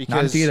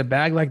 Not if you get a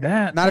bag like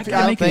that. Not if you I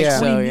don't make think it so,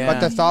 clean. yeah. But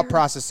the thought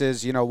process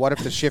is, what if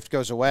the shift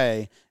goes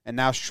away and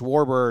now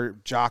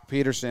Schwarber, Jock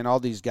Peterson, all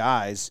these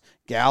guys,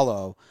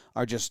 Gallo,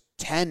 are just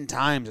 10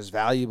 times as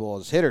valuable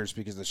as hitters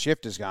because the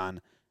shift is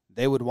gone.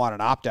 They would want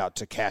an opt-out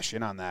to cash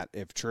in on that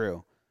if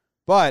true.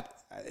 But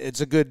it's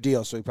a good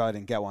deal, so he probably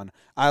didn't get one.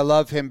 I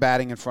love him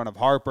batting in front of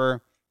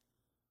Harper.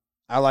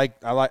 I like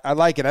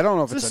it. I don't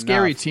know if It's it's a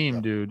scary enough.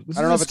 team, dude. This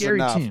I don't know is if a it's scary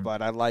enough, team.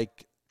 but I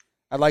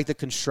like the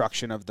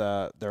construction of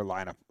their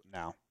lineup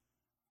now.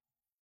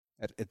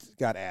 It's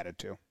got added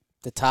to.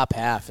 The top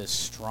half is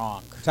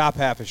strong. Top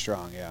half is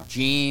strong, yeah.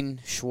 Gene,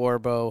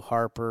 Schwarbo,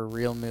 Harper,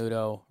 Real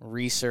Muto,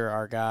 Reeser,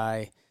 our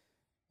guy,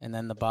 and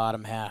then the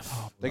bottom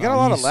half. They got a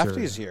lot of Reeser.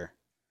 lefties here.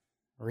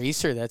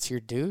 Reeser, that's your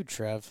dude,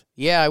 Trev.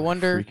 Yeah, I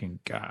wonder. Freaking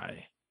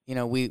guy.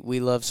 We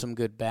love some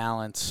good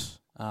balance.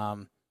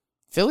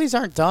 Phillies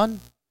aren't done.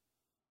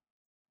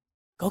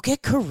 Go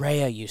get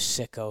Correa, you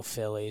sicko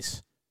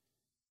Phillies.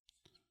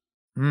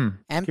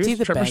 Empty Here's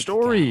the Trevor bank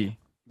Story. account.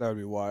 That would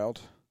be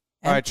wild.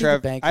 All right, Empty the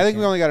Trev. bank I think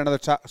we account. only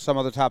got some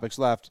other topics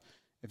left.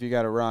 If you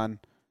got to run,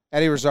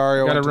 Eddie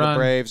Rosario Gotta went to run. the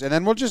Braves, and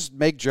then we'll just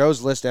make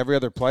Joe's list every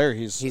other player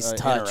he's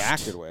touched.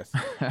 interacted with.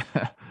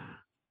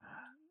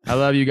 I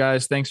love you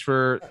guys. Thanks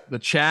for the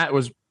chat.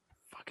 Was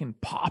fucking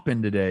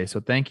popping today. So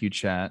thank you,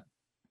 chat.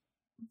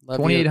 Love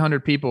you,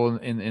 2,800 people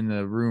in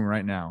the room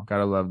right now.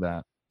 Gotta love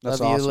that. That's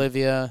love you, awesome.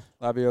 Olivia.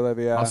 Love you,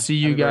 Olivia. I'll see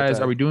you Happy guys.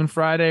 birthday. Are we doing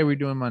Friday? Or are we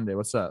doing Monday?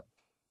 What's up?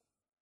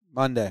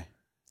 Monday?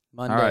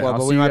 Monday. All right, Well, I'll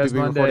but see we you might guys be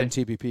Monday. recording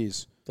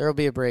TPPs. There will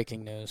be a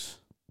breaking news.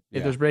 If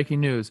Yeah. there's breaking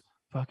news,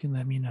 fucking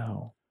let me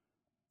know.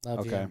 Love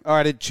Okay. you. All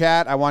right. In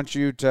chat, I want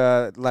you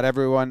to let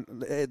everyone,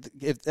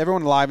 if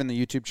everyone live in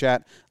the YouTube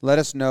chat, let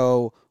us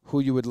know who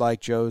you would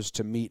like Joe's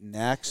to meet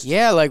next.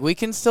 Yeah, we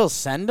can still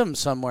send them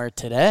somewhere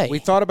today. We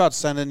thought about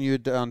sending you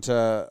down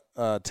to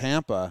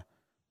Tampa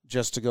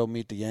just to go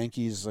meet the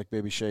Yankees, like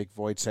maybe shake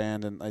Voigt's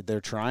hand, and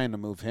they're trying to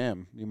move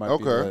him. You might be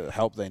Okay. the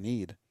help they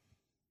need.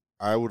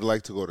 I would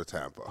like to go to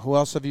Tampa. Who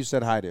else have you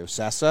said hi to?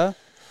 Sessa?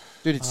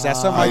 Dude,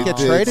 Sessa Oh, might get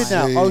I traded did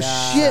now. say- Oh,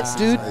 God. shit,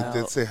 dude. I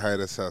did say hi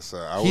to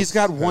Sessa. He's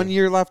got 1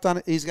 year left on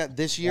it. He's got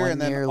this year 1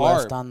 and then year Arb.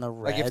 left on the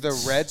Reds. Like, if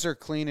the Reds are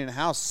cleaning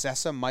house,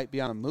 Sessa might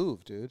be on a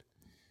move, dude.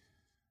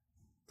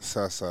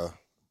 Sessa.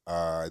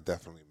 I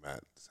definitely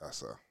met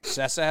Sessa.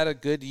 Sessa had a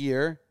good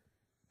year.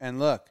 And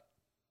look,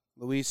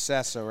 Luis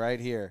Sessa right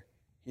here.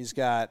 He's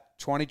got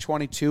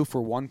 2022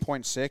 for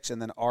 1.6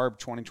 and then Arb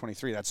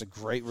 2023. That's a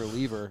great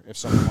reliever if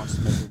someone wants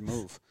to make a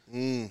move.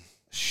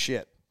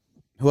 Shit.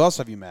 Who else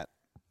have you met?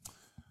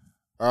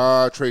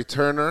 Trey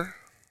Turner.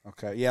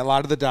 Okay. Yeah, a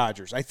lot of the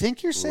Dodgers. I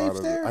think you're safe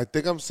there. I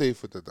think I'm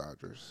safe with the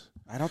Dodgers.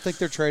 I don't think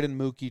they're trading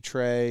Mookie,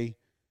 Trey,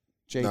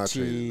 Not trading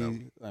JT,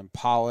 them. and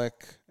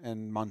Pollock,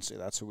 and Muncy.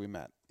 That's who we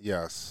met.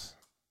 Yes.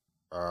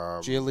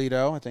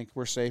 Giolito, I think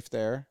we're safe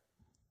there.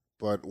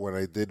 But when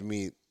I did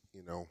meet,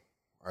 when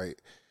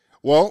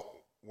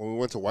we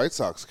went to White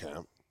Sox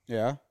camp,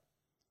 Yeah.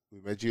 we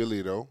met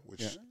Giolito,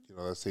 which, Yeah.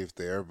 that's safe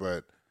there.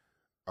 But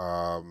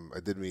I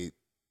did meet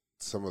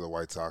some of the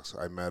White Sox.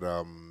 I met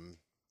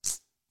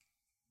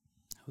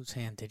Whose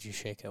hand did you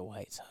shake at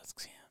White Sox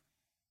camp?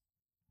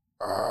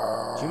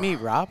 uh, Did you meet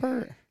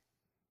Robert?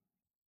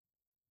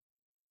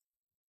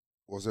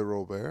 was it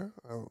Robert?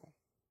 Who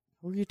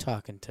were you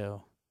talking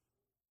to?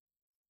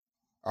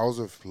 I was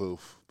with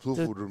Plouffe.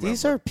 Plouffe would remember.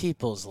 These are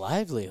people's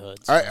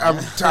livelihoods. I'm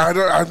man.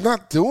 I'm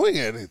not doing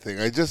anything.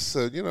 I just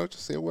just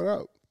say what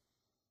up.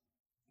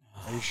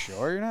 Are you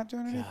sure you're not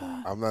doing anything?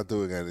 God. I'm not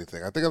doing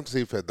anything. I think I'm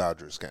safe at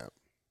Dodgers camp.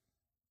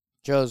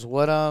 Joe's,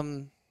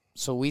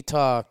 so we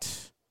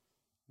talked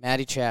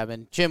Matty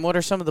Chapman. Jim, what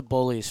are some of the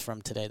bullies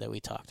from today that we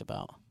talked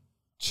about?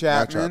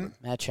 Chapman,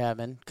 Matt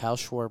Chapman, Kyle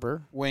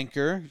Schwarber,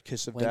 Winker,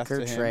 kiss of death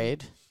Winker to him.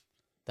 trade.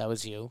 That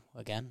was you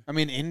again. I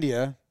mean,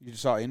 India. You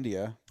saw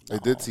India. I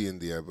did see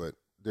India, but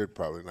they're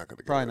probably not going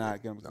to. Probably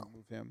not going to No,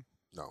 move him.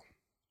 no.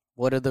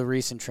 What are the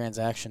recent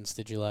transactions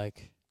did you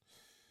like?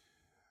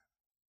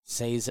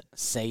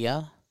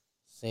 Seiya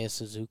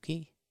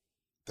Suzuki?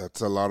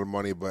 That's a lot of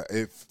money, but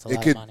if It's a it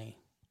lot could, of money.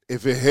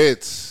 if it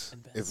hits,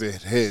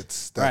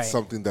 Invest. that's Right.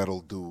 something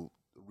that'll do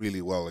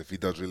really well. If he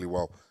does really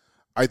well,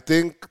 I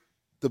think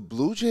the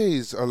Blue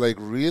Jays are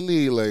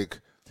really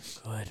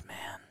Good,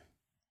 man.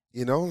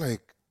 I know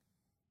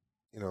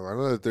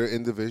that they're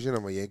in division.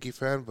 I'm a Yankee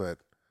fan, but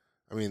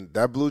I mean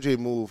that Blue Jay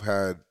move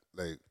had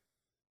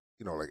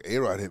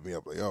A-Rod hit me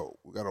up yo,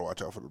 we gotta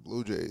watch out for the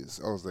Blue Jays.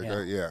 I was like,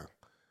 Yeah. yeah.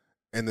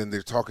 And then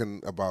they're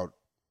talking about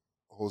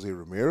Jose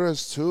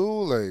Ramirez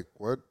too.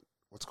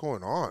 What's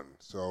going on?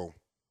 So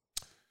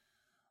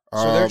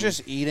they're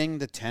just eating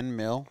the 10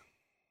 mil.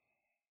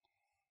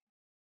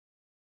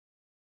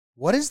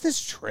 What is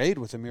this trade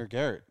with Amir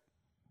Garrett?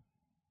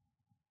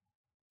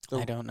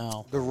 I don't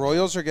know. The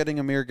Royals are getting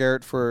Amir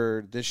Garrett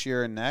for this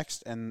year and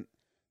next, and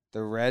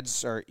the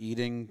Reds are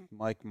eating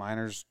Mike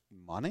Minor's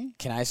money?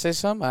 Can I say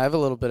something? I have a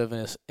little bit of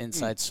an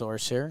inside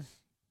source here.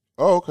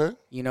 Oh, okay.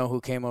 You know who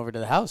came over to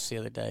the house the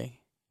other day?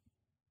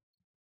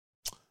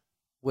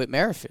 Whit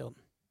Merrifield.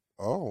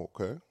 Oh,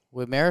 okay.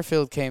 Whit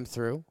Merrifield came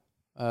through.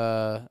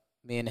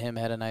 Me and him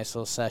had a nice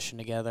little session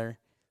together.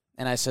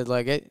 And I said,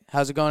 like, hey,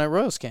 how's it going at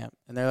Royals camp?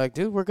 And they're like,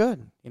 dude, we're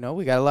good. You know,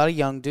 we got a lot of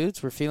young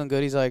dudes. We're feeling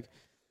good. He's like,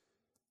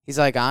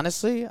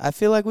 honestly, I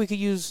feel like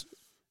he was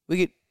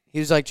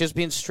like, just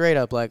being straight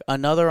up, like,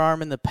 another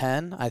arm in the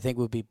pen, I think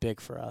would be big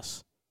for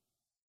us.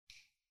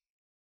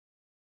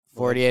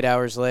 48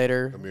 hours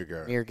later,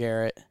 Amir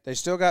Garrett. They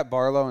still got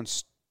Barlow and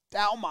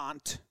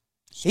Stalmont.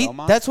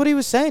 That's what he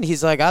was saying.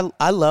 He's like,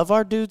 I love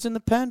our dudes in the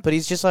pen, but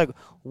he's just like,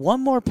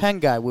 one more pen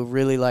guy would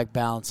really, like,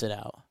 balance it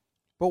out.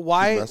 But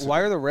why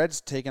are the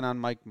Reds taking on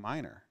Mike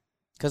Minor?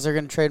 Because they're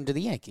going to trade him to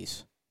the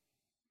Yankees.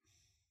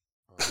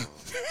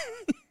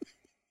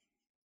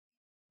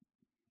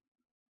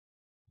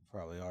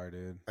 Probably are,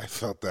 dude. I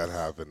felt that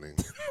happening.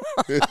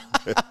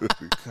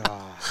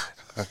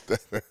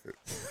 God.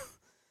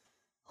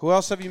 Who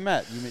else have you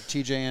met? You met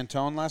TJ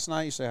Antone last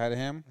night. You say hi to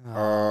him?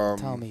 Oh,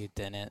 tell me you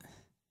didn't.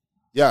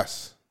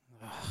 Yes.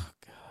 Oh,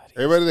 God.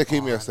 Everybody that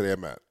came yesterday, I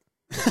met.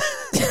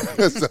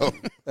 So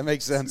that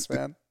makes sense,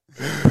 man.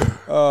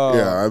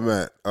 Yeah, I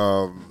met.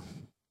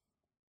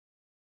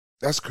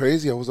 That's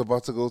crazy. I was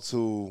about to go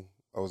to.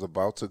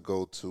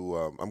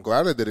 I'm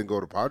glad I didn't go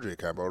to Padre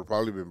camp. I would have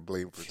probably been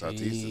blamed for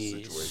Tatis's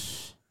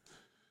situation.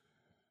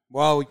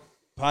 Well,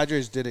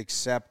 Padres did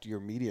accept your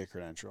media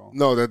credential.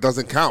 No, that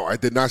doesn't count. I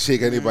did not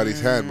shake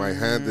anybody's hand. My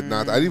hand did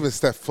not. I didn't even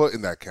step foot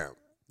in that camp.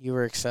 You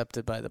were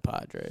accepted by the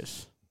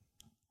Padres.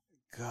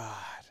 God.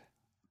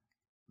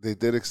 They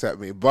did accept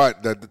me,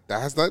 but that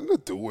has nothing to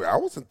do with it. I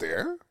wasn't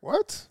there.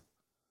 What?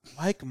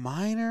 Mike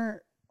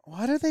Minor?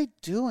 What are they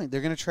doing?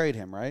 They're going to trade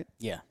him, right?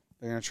 Yeah.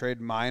 They're going to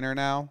trade Minor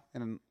now.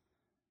 And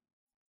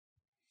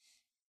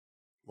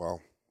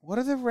Well, what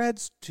are the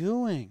Reds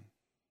doing?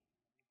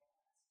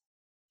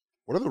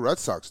 what are the Red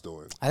Sox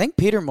doing? I think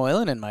Peter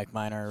Moylan and Mike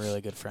Minor are really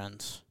good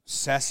friends.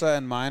 Sessa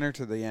and Minor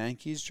to the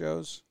Yankees,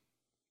 Joes?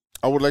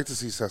 I would like to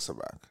see Sessa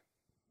back.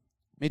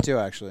 Me too,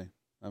 actually.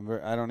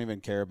 I don't even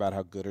care about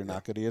how good or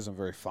not good he is. I'm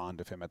very fond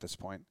of him at this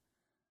point.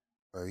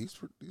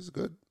 He's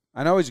good.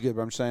 I know he's good,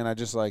 but I'm saying I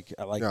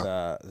like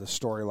Yeah. the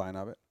storyline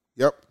of it.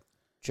 Yep.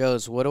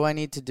 Joes, what do I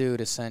need to do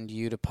to send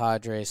you to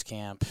Padres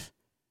camp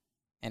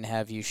and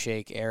have you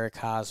shake Eric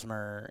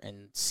Hosmer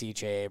and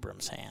C.J.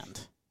 Abrams'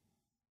 hand?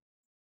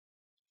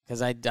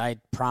 Because I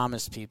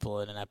promised people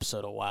in an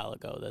episode a while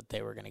ago that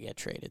they were going to get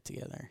traded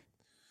together.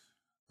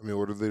 I mean,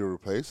 what are they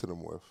replacing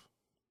him with?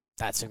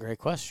 That's a great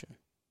question.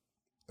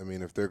 I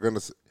mean, if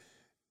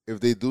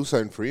they do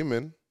sign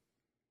Freeman,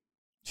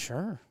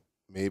 Sure.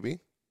 maybe,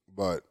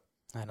 but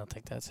I don't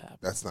think that's happening.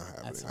 that's not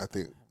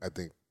happening. I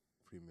think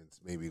Freeman's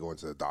maybe going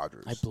to the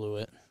Dodgers. I blew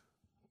it.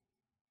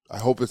 I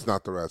hope it's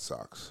not the Red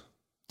Sox.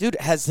 Dude,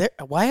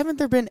 why haven't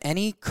there been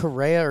any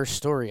Correa or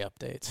Story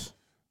updates?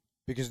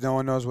 Because no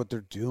one knows what they're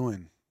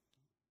doing.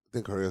 I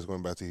think Correa's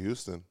going back to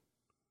Houston.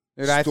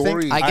 Dude, I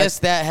think I guess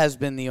that has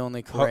been the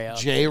only Correa update.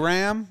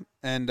 J-Ram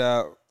and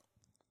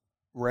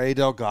Ray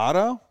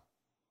Delgado.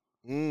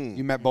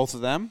 You met both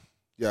of them?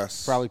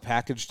 Yes. Probably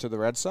packaged to the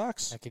Red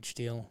Sox? Package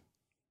deal.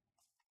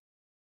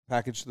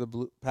 Package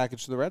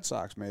to the Red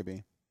Sox,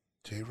 maybe.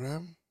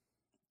 J-Ram?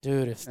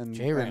 Dude, if And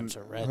J-Ram's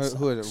a Red Sox.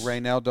 Who is it?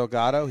 Raynel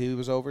Delgado? He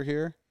was over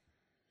here?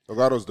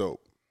 Delgado's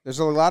dope. There's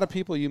a lot of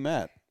people you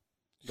met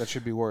that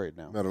should be worried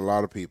now. Met a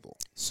lot of people.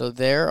 So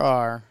there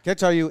are... Can I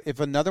tell you, if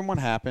another one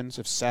happens,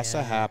 if Sessa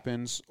Yeah.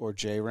 happens or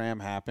J-Ram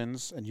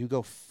happens, and you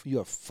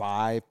have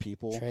 5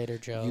 people Trader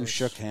Joe's. you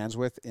shook hands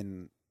with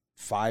in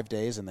 5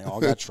 days and they all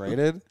got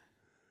traded,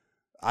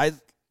 I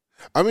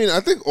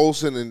think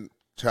Olsen and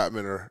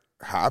Chapman are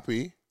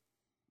happy.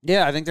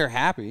 I think they're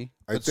happy.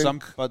 I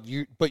think- But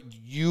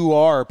you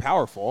are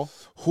powerful.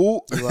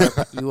 Who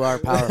You are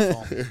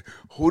powerful.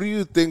 who do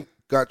you think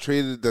got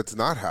traded that's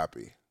not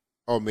happy?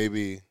 Oh,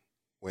 maybe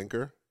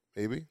Winker?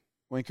 Maybe?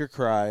 Winker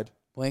cried.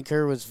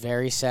 Winker was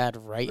very sad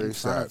right Very in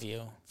front sad. of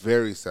you.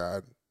 Very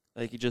sad.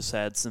 Like, he just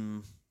had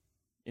some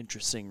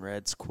interesting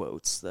Reds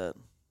quotes that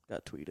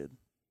got tweeted.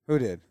 Who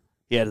did?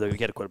 He had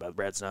a quote about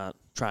the Reds not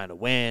trying to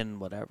win,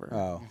 whatever.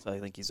 Oh. So I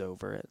think he's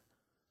over it.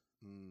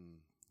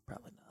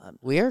 Probably not.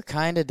 We are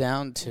kind of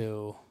down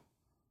to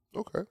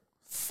Okay.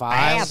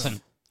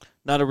 5.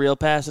 Not a real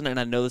passion, and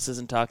I know this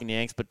isn't talking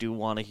Yanks, but do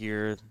want to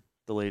hear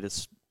the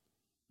latest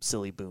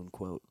silly Boone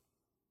quote.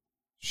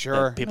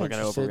 Sure. That people are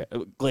going to Interested.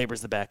 over.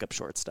 Glaber's the backup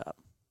shortstop.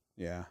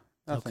 Yeah.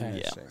 Nothing Okay. to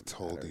Yeah. say I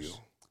told matters. you.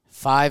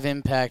 5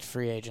 impact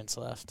free agents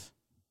left.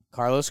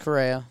 Carlos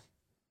Correa,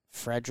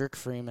 Frederick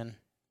Freeman,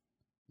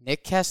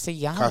 Nick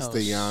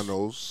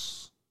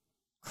Castellanos.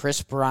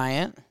 Chris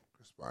Bryant,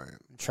 Chris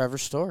Bryant. and Trevor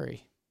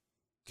Story.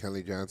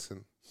 Kenley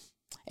Jansen.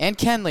 And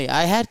Kenley.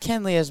 I had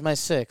Kenley as my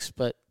 6,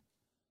 but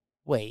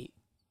wait.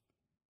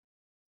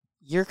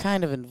 You're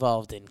kind of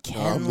involved in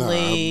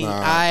Kenley. I'm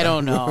not. I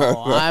don't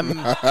know. I'm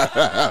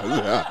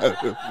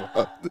not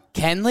involved.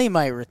 Kenley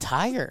might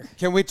retire.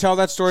 Can we tell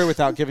that story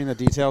without giving the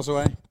details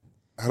away?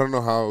 I don't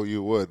know how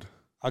you would.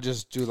 I'll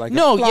just do like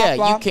No, a blah, yeah,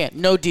 blah. you can't.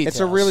 No details. It's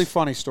a really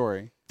funny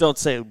story. Don't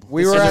say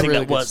We were anything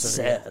at- that was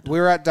said. We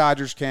were at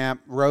Dodgers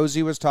camp.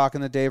 Rosie was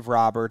talking to Dave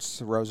Roberts,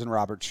 the Rose and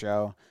Roberts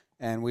show,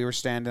 and we were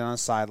standing on the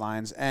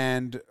sidelines.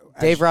 And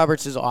Dave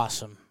Roberts is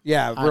awesome.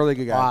 yeah, really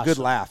good guy, good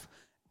Awesome. laugh.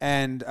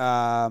 And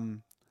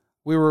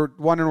we were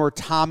wondering where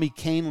Tommy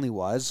Canley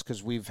was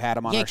because we've had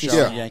him on Yankees our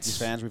show. fans. Yankees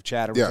fans. We've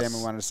chatted Yes. with him.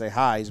 We wanted to say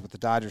hi. He's with the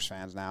Dodgers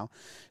fans now.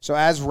 So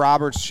as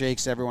Roberts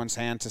shakes everyone's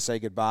hand to say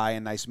goodbye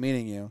and nice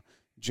meeting you,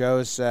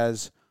 Joe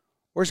says,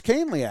 "Where's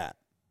Canley at?"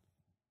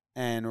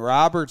 And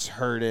Roberts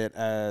heard it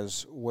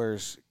as,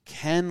 "Where's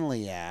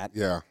Kenley at?"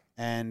 Yeah.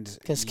 And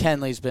Because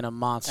Kenley's been a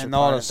monster. and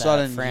all part of a that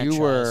sudden, franchise.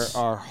 you were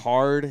a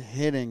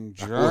hard-hitting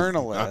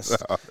journalist,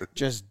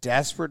 just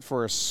desperate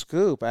for a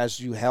scoop as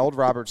you held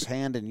Robert's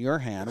hand in your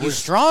hand. You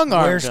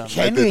strong-armed him.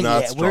 I did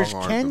not Where's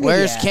strong-arm him. Kenley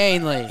Where's at?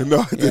 Canley? No,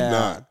 I did Yeah.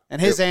 not.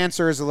 And his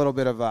answer is a little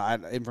bit of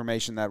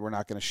information that we're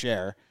not going to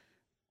share.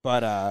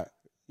 But,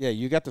 yeah,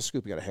 you got the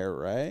scoop. You got a hair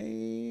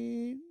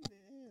right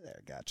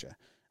there. Gotcha.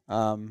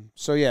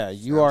 So, yeah,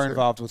 you Sounds are good.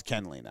 involved with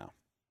Kenley now.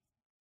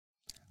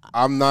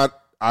 I'm not.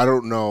 I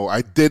don't know.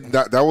 I did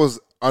not. That was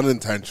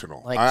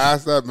unintentional. Like- I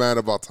asked that man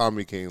about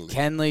Tommy Canley.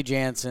 Kenley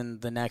Jansen,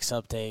 the next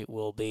update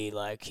will be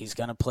like he's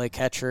going to play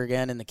catcher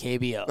again in the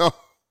KBO.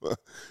 No,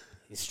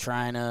 He's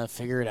trying to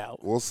figure it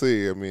out. we'll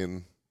see. I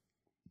mean,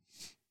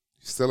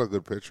 he's still a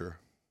good pitcher.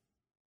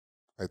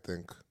 I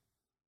think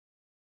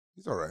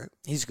he's all right.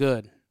 He's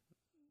good.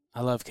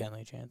 I love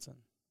Kenley Jansen,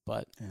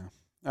 but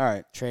All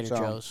right. Trader So-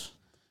 Joe's.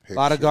 A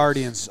lot of Pictures.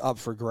 Guardians up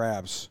for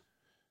grabs.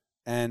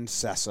 And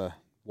Sessa,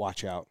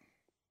 watch out.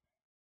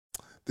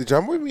 Did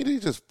John Boy Media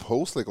just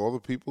post like all the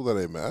people that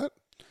I met?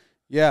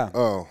 Yeah.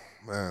 Oh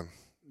man,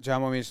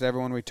 John Wayne said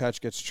everyone we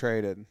touch gets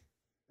traded.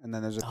 And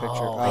then there's a picture.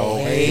 Oh,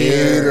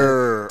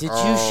 hater! Did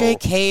Oh, you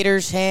shake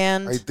Hater's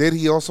hand? I did.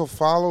 He also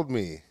followed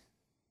me.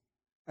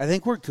 I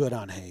think we're good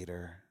on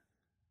Hater.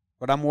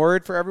 But I'm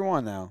worried for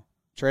everyone now.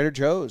 Trader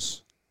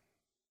Joe's.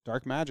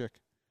 Dark Magic.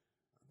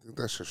 I think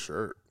that's your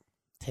shirt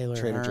Taylor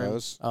Trader Hearn.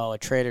 Joe's. Oh, a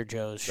Trader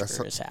Joe's That's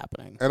shirt is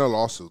happening. and a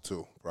lawsuit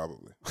too,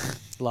 probably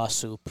La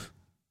Soup.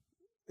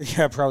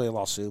 Yeah, probably a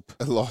lawsuit.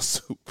 a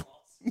lawsuit.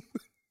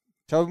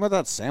 Tell them about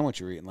that sandwich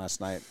you were eating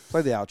last night.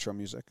 Play the outro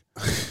music.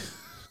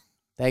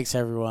 Thanks,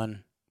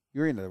 everyone.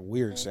 You were eating a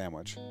weird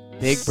sandwich.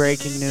 Big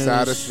breaking news.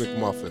 Saddest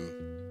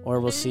McMuffin.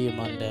 Or we'll see you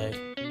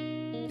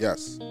Monday.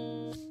 Yes.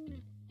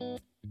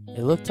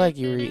 It looked like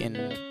you were eating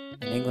an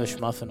English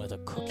muffin with a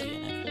cookie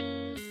in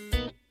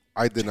it.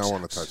 I did not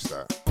want to touch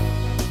that.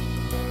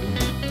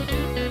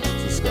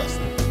 It's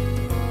disgusting.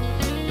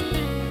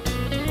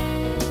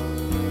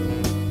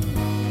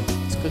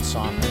 It's a good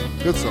song.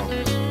 Good song.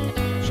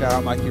 Shout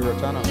out Mikey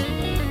Rotano.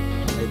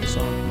 Made the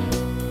song.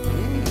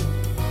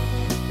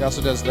 He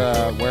also does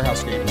the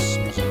Warehouse Games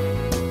music.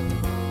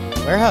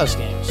 Warehouse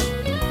Games.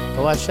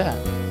 Go watch that.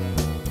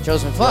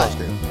 Joe's McFly.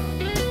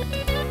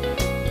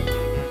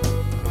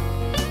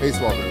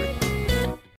 Baseball, baby.